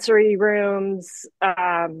 sensory rooms.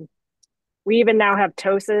 We even now have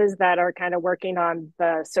TOSAs that are kind of working on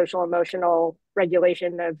the social emotional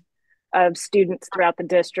regulation of students throughout the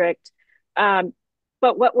district.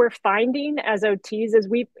 But what we're finding as OTs is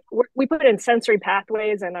we put in sensory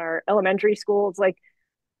pathways in our elementary schools. Like,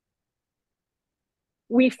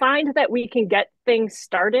 we find that we can get things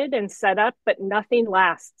started and set up, but nothing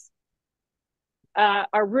lasts.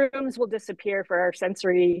 Our rooms will disappear for our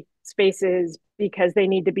sensory spaces because they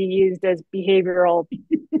need to be used as behavioral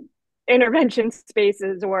intervention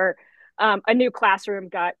spaces, or a new classroom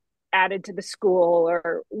got added to the school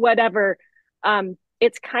or whatever.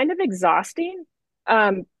 It's kind of exhausting,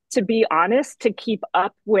 to be honest, to keep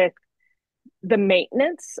up with the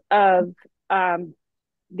maintenance of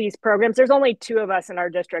these programs. There's only 2 of us in our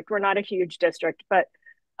district. We're not a huge district, but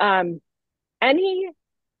any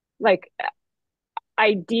like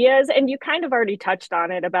ideas, and you kind of already touched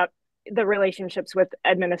on it about the relationships with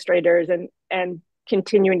administrators and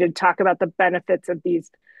continuing to talk about the benefits of these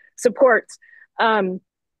supports.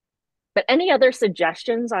 But any other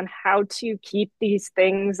suggestions on how to keep these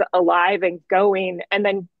things alive and going, and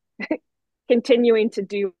then continuing to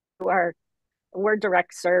do we're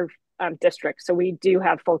direct serve district. So we do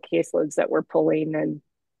have full caseloads that we're pulling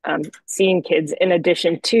and seeing kids, in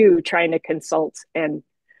addition to trying to consult and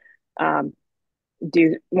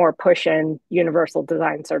do more push and universal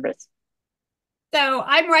design service. So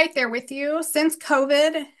I'm right there with you. Since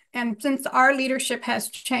COVID and since our leadership has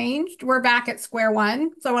changed, we're back at square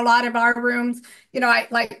one. So a lot of our rooms,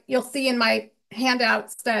 you'll see in my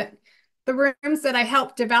handouts that the rooms that I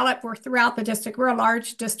helped develop were throughout the district. We're a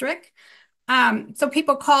large district. So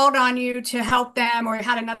people called on you to help them or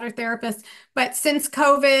had another therapist. But since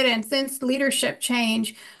COVID and since leadership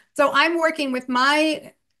change, so I'm working with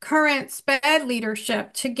my current SPED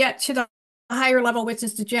leadership to get to the higher level, which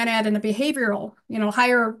is the gen ed and the behavioral,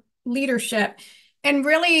 higher leadership, and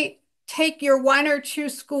really take your 1 or 2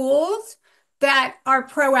 schools that are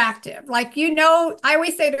proactive. Like, I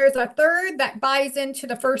always say there's a third that buys into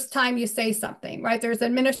the first time you say something, right? There's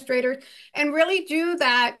administrators, and really do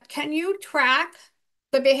that. Can you track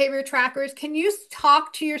the behavior trackers, can you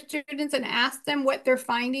talk to your students and ask them what they're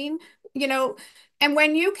finding? And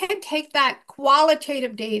when you can take that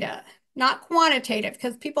qualitative data, not quantitative,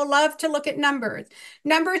 because people love to look at numbers.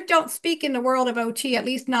 Numbers don't speak in the world of OT, at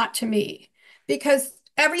least not to me, because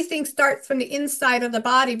everything starts from the inside of the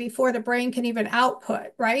body before the brain can even output,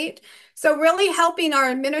 right? So really helping our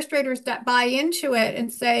administrators that buy into it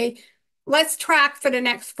and say, let's track for the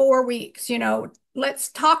next 4 weeks,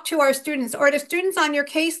 let's talk to our students or the students on your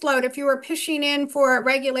caseload. If you were pushing in for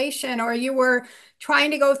regulation or you were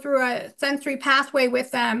trying to go through a sensory pathway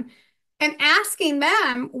with them and asking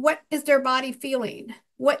them, what is their body feeling?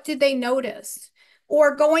 What did they notice?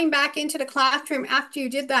 Or going back into the classroom after you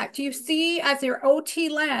did that, do you see as your OT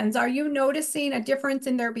lens, are you noticing a difference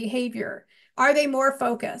in their behavior? Are they more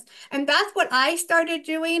focused? And that's what I started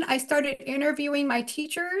doing. I started interviewing my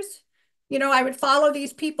teachers. I would follow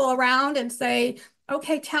these people around and say,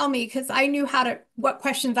 okay, tell me, because I knew what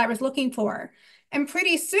questions I was looking for. And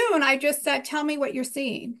pretty soon I just said, tell me what you're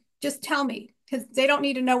seeing. Just tell me, because they don't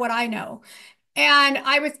need to know what I know. And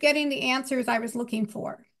I was getting the answers I was looking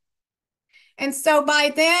for. And so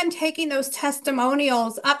by then taking those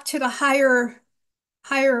testimonials up to the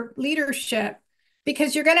higher leadership,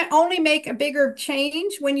 because you're going to only make a bigger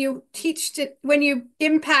change when you when you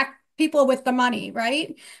impact people with the money,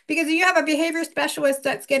 right? Because if you have a behavior specialist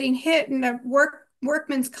that's getting hit and the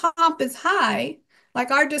workman's comp is high, like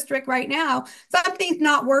our district right now, something's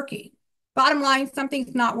not working. Bottom line,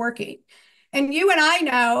 something's not working. And you and I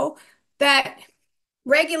know that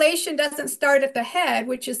regulation doesn't start at the head,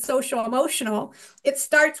 which is social emotional. It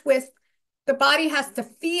starts with the body has to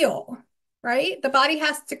feel, right? The body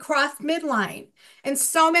has to cross midline. And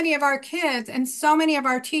so many of our kids and so many of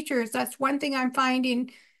our teachers, that's one thing I'm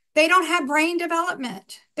finding, they don't have brain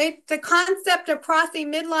development. The concept of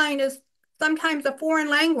crossing midline is sometimes a foreign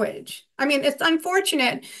language. I mean, it's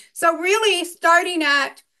unfortunate. So really starting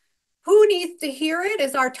at who needs to hear it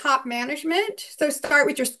is our top management. So start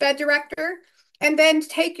with your SPED director. And then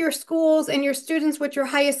take your schools and your students with your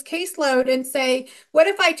highest caseload and say, what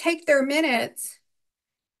if I take their minutes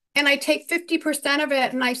and I take 50% of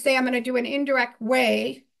it and I say I'm going to do an indirect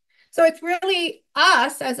way? So it's really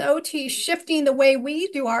us as OT shifting the way we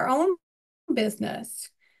do our own business,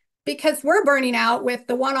 because we're burning out with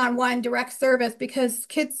the one-on-one direct service because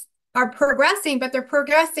kids are progressing, but they're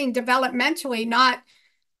progressing developmentally,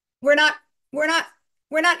 we're not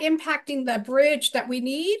impacting the bridge that we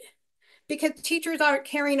need, because teachers aren't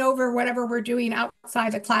carrying over whatever we're doing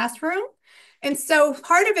outside the classroom. And so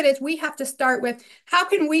part of it is we have to start with, how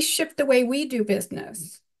can we shift the way we do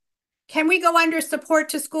business? Can we go under support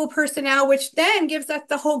to school personnel, which then gives us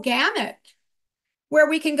the whole gamut, where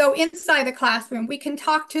we can go inside the classroom. We can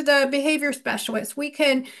talk to the behavior specialists. We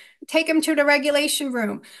can take them to the regulation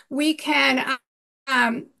room. We can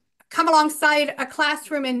come alongside a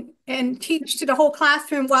classroom and teach to the whole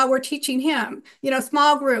classroom while we're teaching him,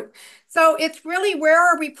 small group. So it's really, where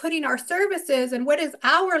are we putting our services and what is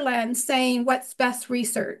our lens saying what's best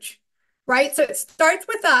research, right? So it starts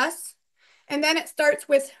with us, and then it starts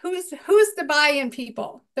with who's the buy-in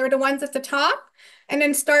people. They're the ones at the top, and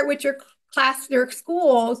then start with your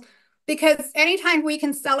schools, because anytime we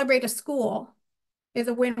can celebrate a school is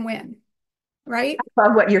a win-win. Right? I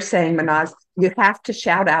love what you're saying, Minaz. You have to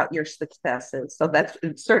shout out your successes. So that's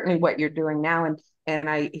certainly what you're doing now. And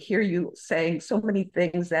I hear you saying so many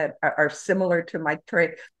things that are similar to my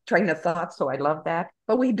train of thought. So I love that.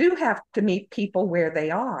 But we do have to meet people where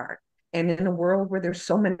they are. And in a world where there's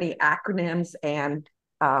so many acronyms and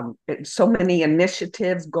so many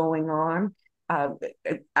initiatives going on,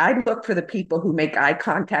 I look for the people who make eye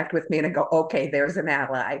contact with me and I go, okay, there's an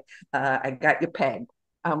ally. I got you pegged.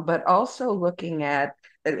 But also looking at,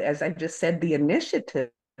 as I just said, the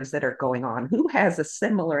initiatives that are going on. Who has a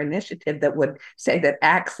similar initiative that would say that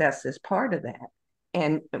access is part of that?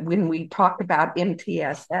 And when we talk about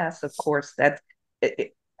MTSS, of course,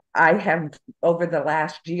 I have over the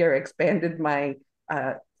last year expanded my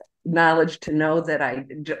knowledge to know that I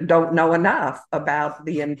don't know enough about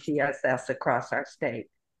the MTSS across our state,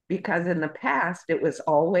 because in the past it was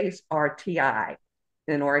always RTI.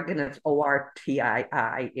 In Oregon, it's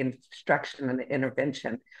ORTII, instruction and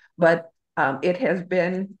intervention. But it has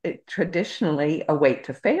been traditionally a wait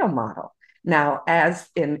to fail model. Now, as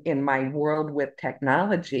in my world with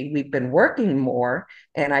technology, we've been working more,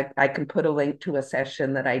 and I can put a link to a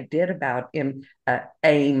session that I did about AIM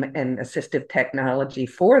and assistive technology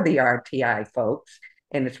for the RTI folks,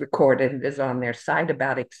 and it's recorded, it is on their site,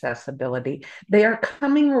 about accessibility. They are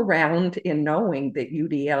coming around in knowing that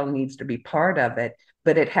UDL needs to be part of it,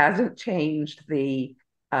 but it hasn't changed the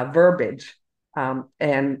verbiage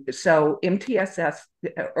And so MTSS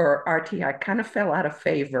or RTI kind of fell out of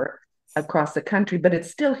favor across the country, but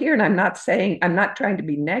it's still here. And I'm not trying to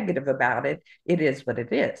be negative about it. It is what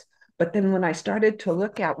it is. But then when I started to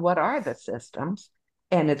look at what are the systems,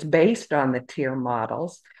 and it's based on the tier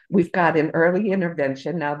models, we've got an early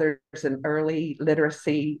intervention. Now there's an early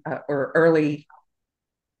literacy or early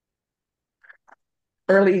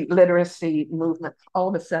literacy movement. All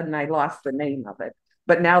of a sudden, I lost the name of it.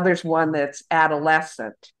 But now there's one that's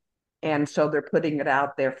adolescent. And so they're putting it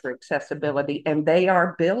out there for accessibility, and they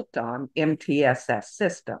are built on MTSS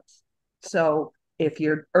systems. So if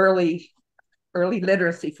you're early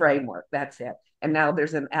literacy framework, that's it. And now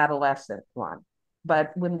there's an adolescent one.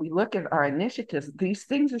 But when we look at our initiatives, these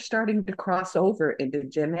things are starting to cross over into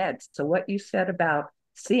gen ed. So what you said about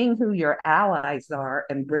seeing who your allies are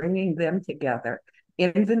and bringing them together,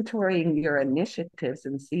 inventorying your initiatives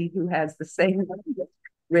and see who has the same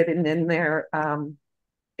written in their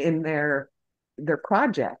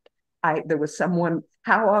project. There was someone,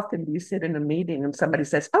 how often do you sit in a meeting and somebody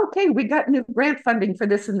says, okay, we got new grant funding for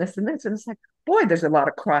this and this and this. And it's like, boy, there's a lot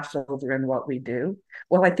of crossover in what we do.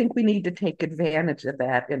 Well, I think we need to take advantage of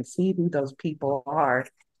that and see who those people are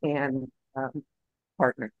and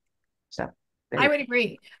partner. So I would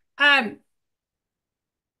agree. I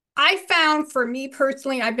found for me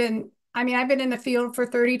personally, I've been in the field for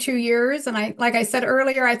 32 years. And like I said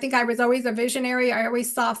earlier, I think I was always a visionary. I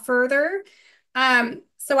always saw further.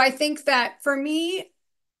 So I think that for me,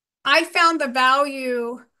 I found the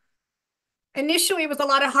value. Initially, it was a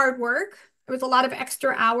lot of hard work. It was a lot of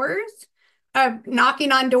extra hours of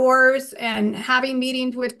knocking on doors and having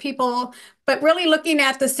meetings with people, but really looking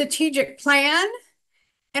at the strategic plan.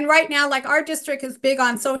 And right now, like our district is big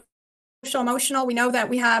on social emotional. We know that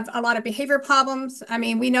we have a lot of behavior problems. I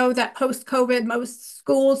mean, we know that post-COVID, most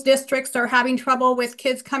schools, districts are having trouble with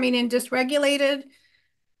kids coming in dysregulated,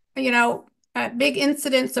 big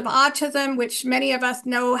incidence of autism, which many of us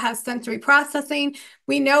know has sensory processing.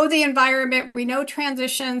 We know the environment, we know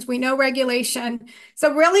transitions, we know regulation.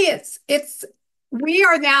 So really we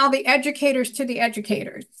are now the educators to the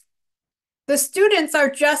educators. The students are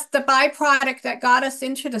just the byproduct that got us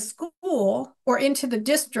into the school or into the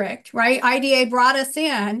district, right? IDA brought us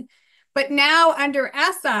in, but now under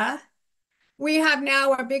ESSA, we have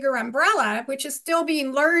now a bigger umbrella, which is still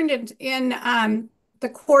being learned in the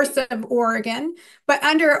course of Oregon, but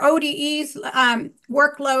under ODE's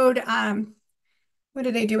workload, what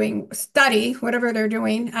are they doing? Study, whatever they're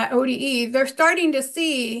doing, ODE, they're starting to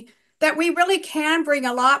see that we really can bring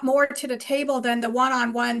a lot more to the table than the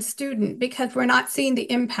one-on-one student because we're not seeing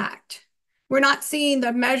the impact. We're not seeing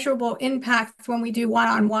the measurable impact when we do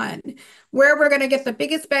one-on-one. Where we're going to get the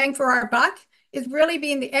biggest bang for our buck is really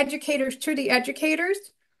being the educators to the educators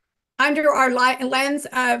under our lens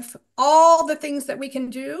of all the things that we can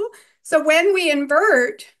do. So when we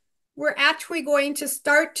invert, we're actually going to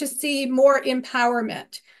start to see more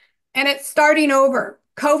empowerment. And it's starting over.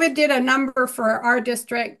 COVID did a number for our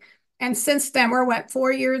district. And since then, we're what,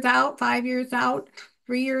 4 years out, 5 years out,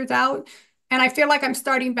 3 years out? And I feel like I'm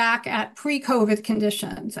starting back at pre-COVID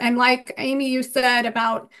conditions. And like Amy, you said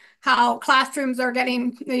about how classrooms are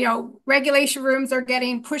getting, regulation rooms are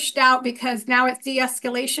getting pushed out because now it's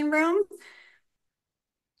de-escalation rooms.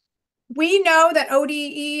 We know that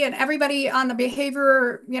ODE and everybody on the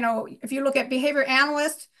behavior, if you look at behavior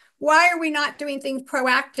analysts, why are we not doing things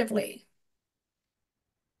proactively?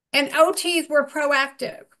 And OTs were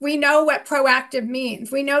proactive. We know what proactive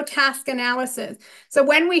means. We know task analysis. So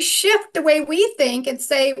when we shift the way we think and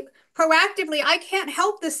say proactively, I can't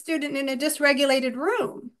help this student in a dysregulated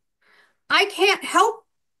room. I can't help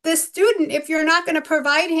this student if you're not going to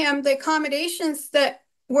provide him the accommodations that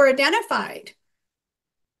were identified.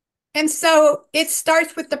 And so it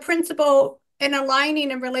starts with the principal and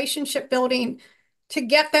aligning and relationship building to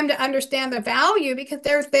get them to understand the value because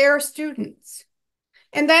they're their students.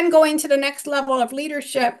 And then going to the next level of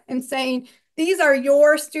leadership and saying, these are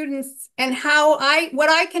your students and what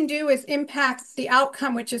I can do is impact the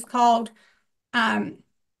outcome, which is called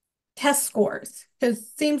test scores. Because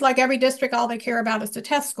it seems like every district, all they care about is the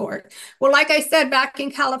test score. Well, like I said, back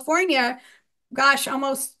in California, gosh,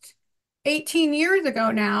 almost 18 years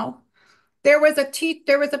ago now, there was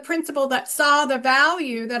a principal that saw the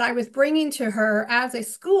value that I was bringing to her as a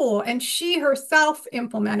school, and she herself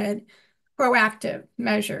implemented proactive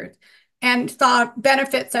measures and saw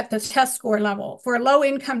benefits at the test score level for a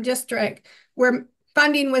low-income district where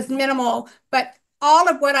funding was minimal, but all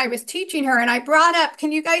of what I was teaching her, and I brought up,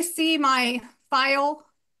 can you guys see my file?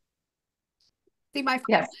 See my file?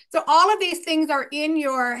 Yes. So all of these things are in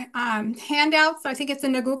your handouts. I think it's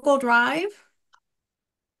in the Google Drive.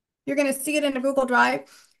 You're going to see it in a Google Drive.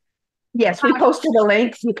 Yes, we posted a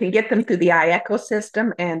link. You can get them through the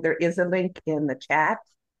iEcosystem, and there is a link in the chat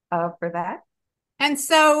for that. And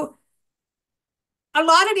so a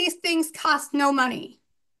lot of these things cost no money.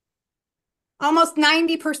 Almost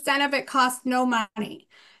 90% of it costs no money.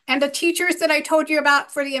 And the teachers that I told you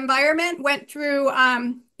about for the environment went through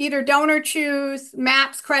either Donor Choose,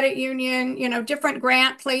 MAPS Credit Union, you know, different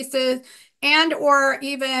grant places, and or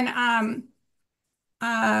even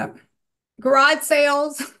garage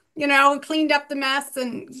sales, you know, cleaned up the mess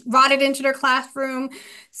and brought it into their classroom.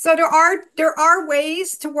 So there are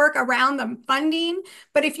ways to work around the funding,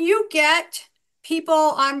 but if you get people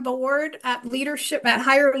on board at leadership, at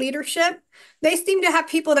higher leadership, they seem to have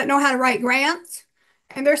people that know how to write grants,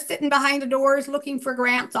 and they're sitting behind the doors looking for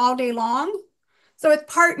grants all day long. So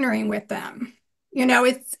it's partnering with them. You know,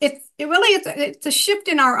 it's a shift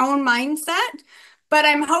in our own mindset, but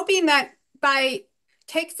I'm hoping that by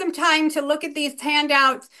take some time to look at these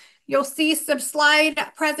handouts, you'll see some slide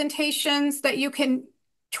presentations that you can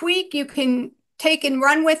tweak, you can take and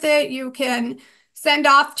run with it, you can send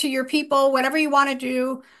off to your people, whatever you want to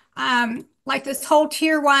do. Like this whole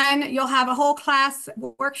tier 1, you'll have a whole class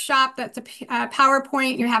workshop that's a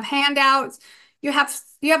PowerPoint, you have handouts, you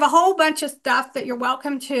have a whole bunch of stuff that you're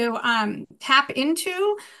welcome to tap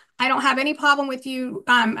into. I don't have any problem with you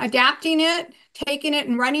adapting it, taking it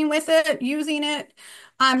and running with it, using it.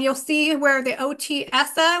 You'll see where the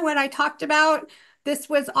OT-ESSA, what I talked about, this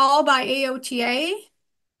was all by AOTA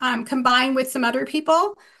combined with some other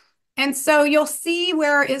people. And so you'll see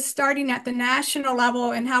where it's starting at the national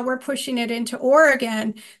level and how we're pushing it into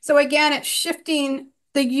Oregon. So again, it's shifting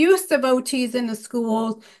the use of OTs in the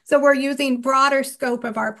schools. So we're using broader scope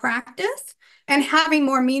of our practice and having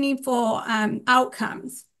more meaningful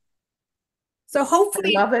outcomes. So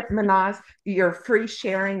hopefully— I love it, Minaz. Your free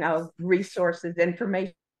sharing of resources,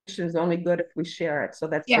 information is only good if we share it. So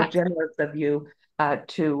that's so generous of you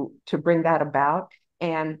to bring that about.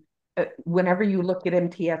 And whenever you look at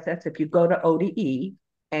MTSS, if you go to ODE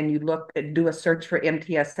and you do a search for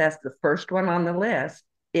MTSS, the first one on the list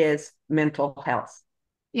is mental health.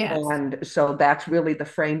 Yes. And so that's really the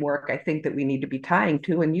framework I think that we need to be tying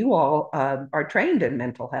to. And you all are trained in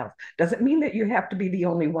mental health. Doesn't mean that you have to be the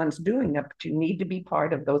only ones doing it, but you need to be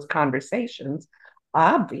part of those conversations,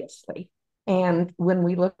 obviously. And when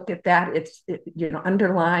we look at that, it's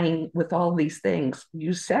underlying with all these things,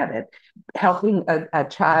 you said it, helping a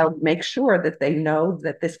child make sure that they know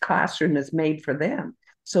that this classroom is made for them.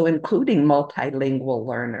 So including multilingual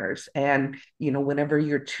learners, and whenever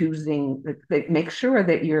you're choosing, make sure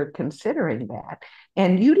that you're considering that.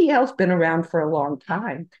 And UDL's been around for a long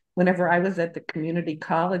time. Whenever I was at the community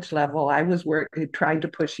college level, I was trying to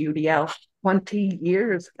push UDL 20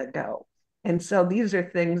 years ago. And so these are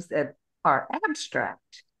things that are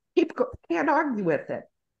abstract. People can't argue with it.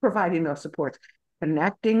 Providing those supports,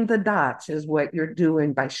 connecting the dots is what you're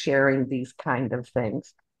doing by sharing these kind of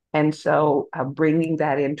things. And so bringing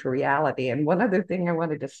that into reality. And one other thing I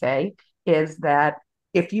wanted to say is that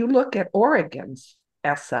if you look at Oregon's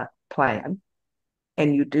ESSA plan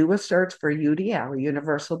and you do a search for UDL,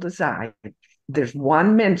 Universal Design, there's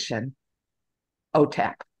one mention,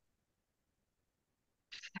 OTAP.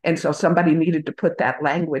 And so somebody needed to put that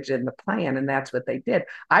language in the plan, and that's what they did.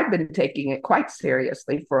 I've been taking it quite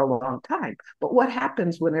seriously for a long time. But what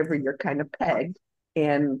happens whenever you're kind of pegged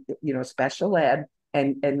in, special ed,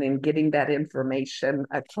 and then getting that information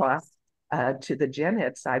across to the gen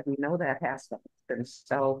ed side, we know that has to happen.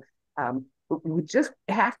 So we just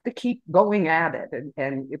have to keep going at it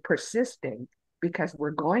and persisting, because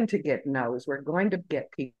we're going to get no's. We're going to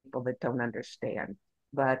get people that don't understand.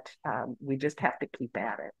 But we just have to keep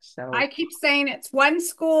at it. So I keep saying it's one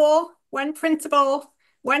school, one principal,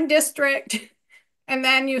 one district, and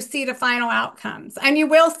then you see the final outcomes, and you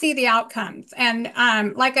will see the outcomes. And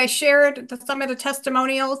like I shared some of the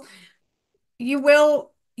testimonials, you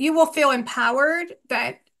will feel empowered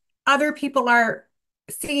that other people are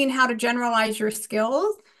seeing how to generalize your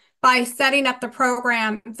skills by setting up the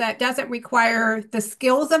program that doesn't require the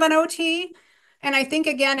skills of an OT. And I think,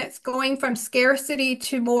 again, it's going from scarcity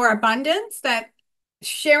to more abundance, that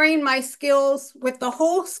sharing my skills with the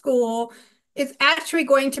whole school is actually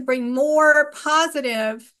going to bring more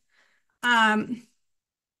positive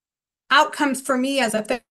outcomes for me as a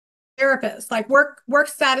therapist, like work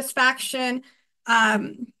satisfaction,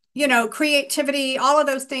 creativity, all of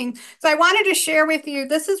those things. So I wanted to share with you,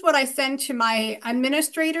 this is what I send to my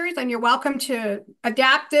administrators, and you're welcome to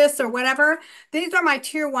adapt this or whatever. These are my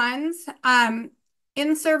tier 1s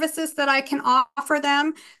in services that I can offer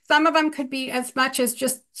them. Some of them could be as much as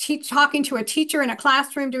just talking to a teacher in a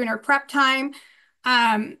classroom, doing her prep time.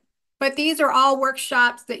 but these are all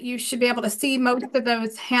workshops that you should be able to see most of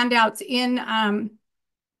those handouts in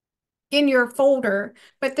your folder.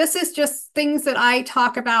 But this is just things that I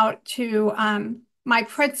talk about to my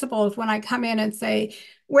principals when I come in and say,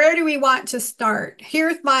 where do we want to start?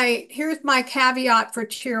 Here's my caveat for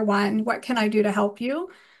tier 1. What can I do to help you?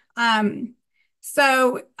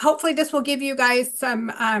 So hopefully this will give you guys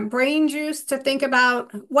some brain juice to think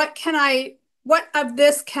about what of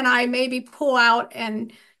this can I maybe pull out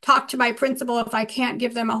and talk to my principal if I can't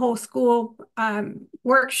give them a whole school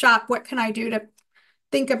workshop. What can I do to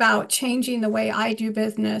think about changing the way I do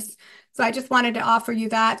business? So I just wanted to offer you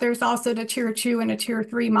that. There's also the tier 2 and a tier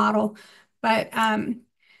 3 model. But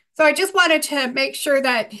so I just wanted to make sure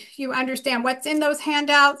that you understand what's in those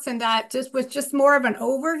handouts, and that this was just more of an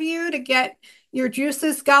overview to get your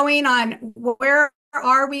juices going on where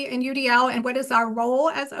are we in UDL and what is our role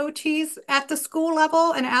as OTs at the school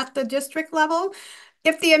level and at the district level.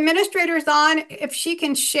 If the administrator's on, if she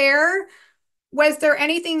can share, was there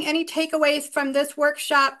any takeaways from this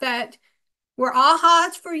workshop that were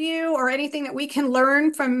ahas for you, or anything that we can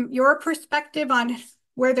learn from your perspective on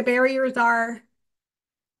where the barriers are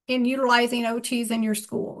in utilizing OTs in your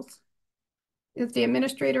schools? Is the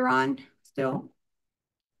administrator on still?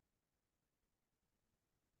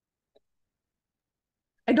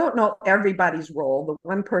 I don't know everybody's role. The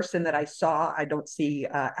one person that I saw, I don't see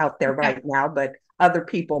out there right now, but other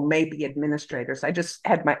people may be administrators. I just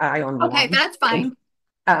had my eye on one. Okay, that's fine.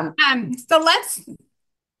 So let's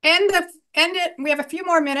end it. We have a few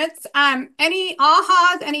more minutes. Any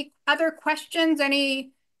ahas, any other questions,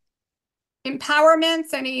 any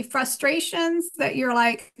empowerments, any frustrations that you're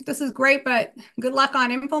like, this is great, but good luck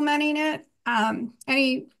on implementing it?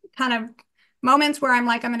 Any kind of moments where I'm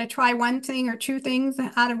like, I'm going to try one thing or two things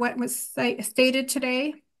out of what was stated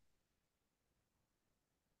today?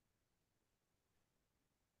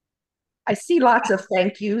 I see lots of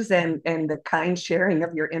thank yous and the kind sharing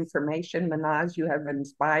of your information. Minaz, you have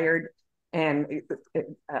inspired, and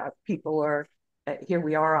people are, here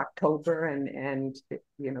we are, October, and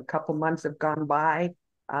you know, a couple months have gone by.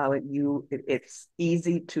 It's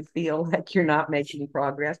easy to feel like you're not making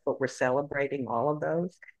progress, but we're celebrating all of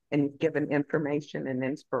those, and you've given information and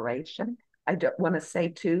inspiration. I want to say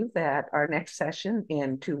too that our next session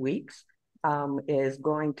in 2 weeks is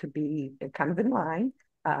going to be kind of in line.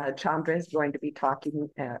 Chandra is going to be talking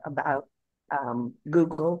about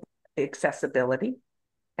Google accessibility.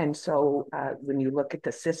 And so when you look at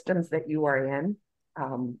the systems that you are in,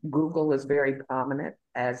 Google is very prominent,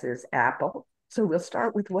 as is Apple. So we'll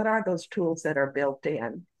start with what are those tools that are built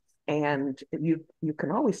in. And you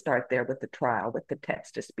can always start there with the trial, with the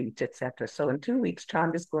text-to-speech, et cetera. So in 2 weeks,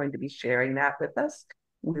 Chandra is going to be sharing that with us.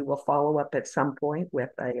 We will follow up at some point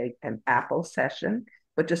with an Apple session.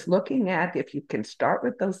 But just looking at, if you can start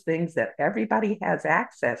with those things that everybody has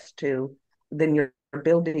access to, then you're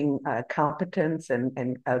building competence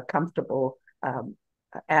and a comfortable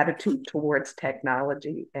attitude towards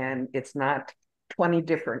technology. And it's not 20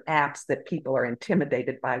 different apps that people are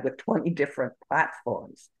intimidated by with 20 different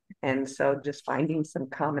platforms. And so just finding some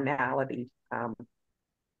commonality and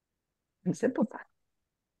simplify.